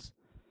Simmons,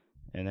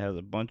 and it has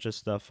a bunch of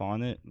stuff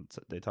on it.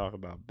 They talk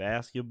about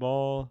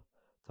basketball,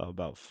 talk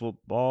about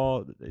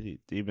football, they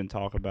even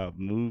talk about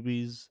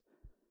movies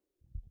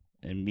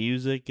and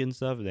music and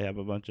stuff. They have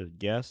a bunch of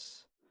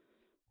guests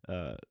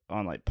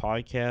on like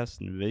podcasts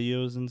and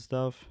videos and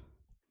stuff.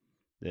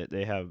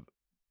 They have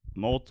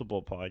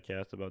multiple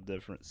podcasts about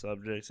different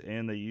subjects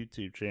and a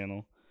YouTube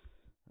channel.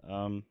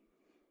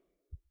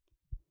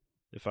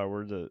 If I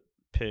were to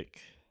pick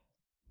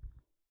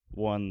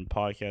one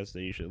podcast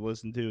that you should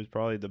listen to, it's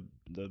probably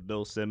the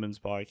Bill Simmons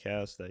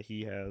podcast that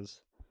he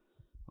has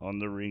on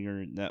the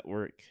Ringer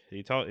Network.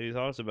 He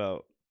talks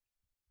about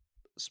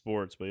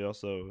sports, but he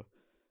also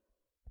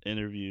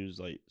interviews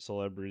like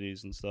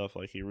celebrities and stuff.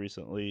 Like he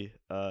recently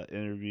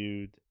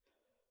interviewed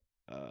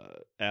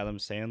Adam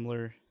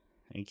Sandler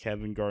and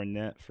Kevin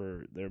Garnett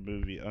for their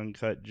movie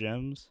Uncut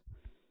Gems.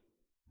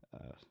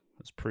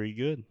 That's pretty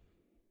good.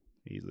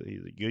 He's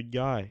a good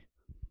guy.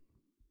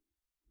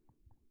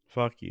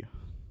 Fuck you.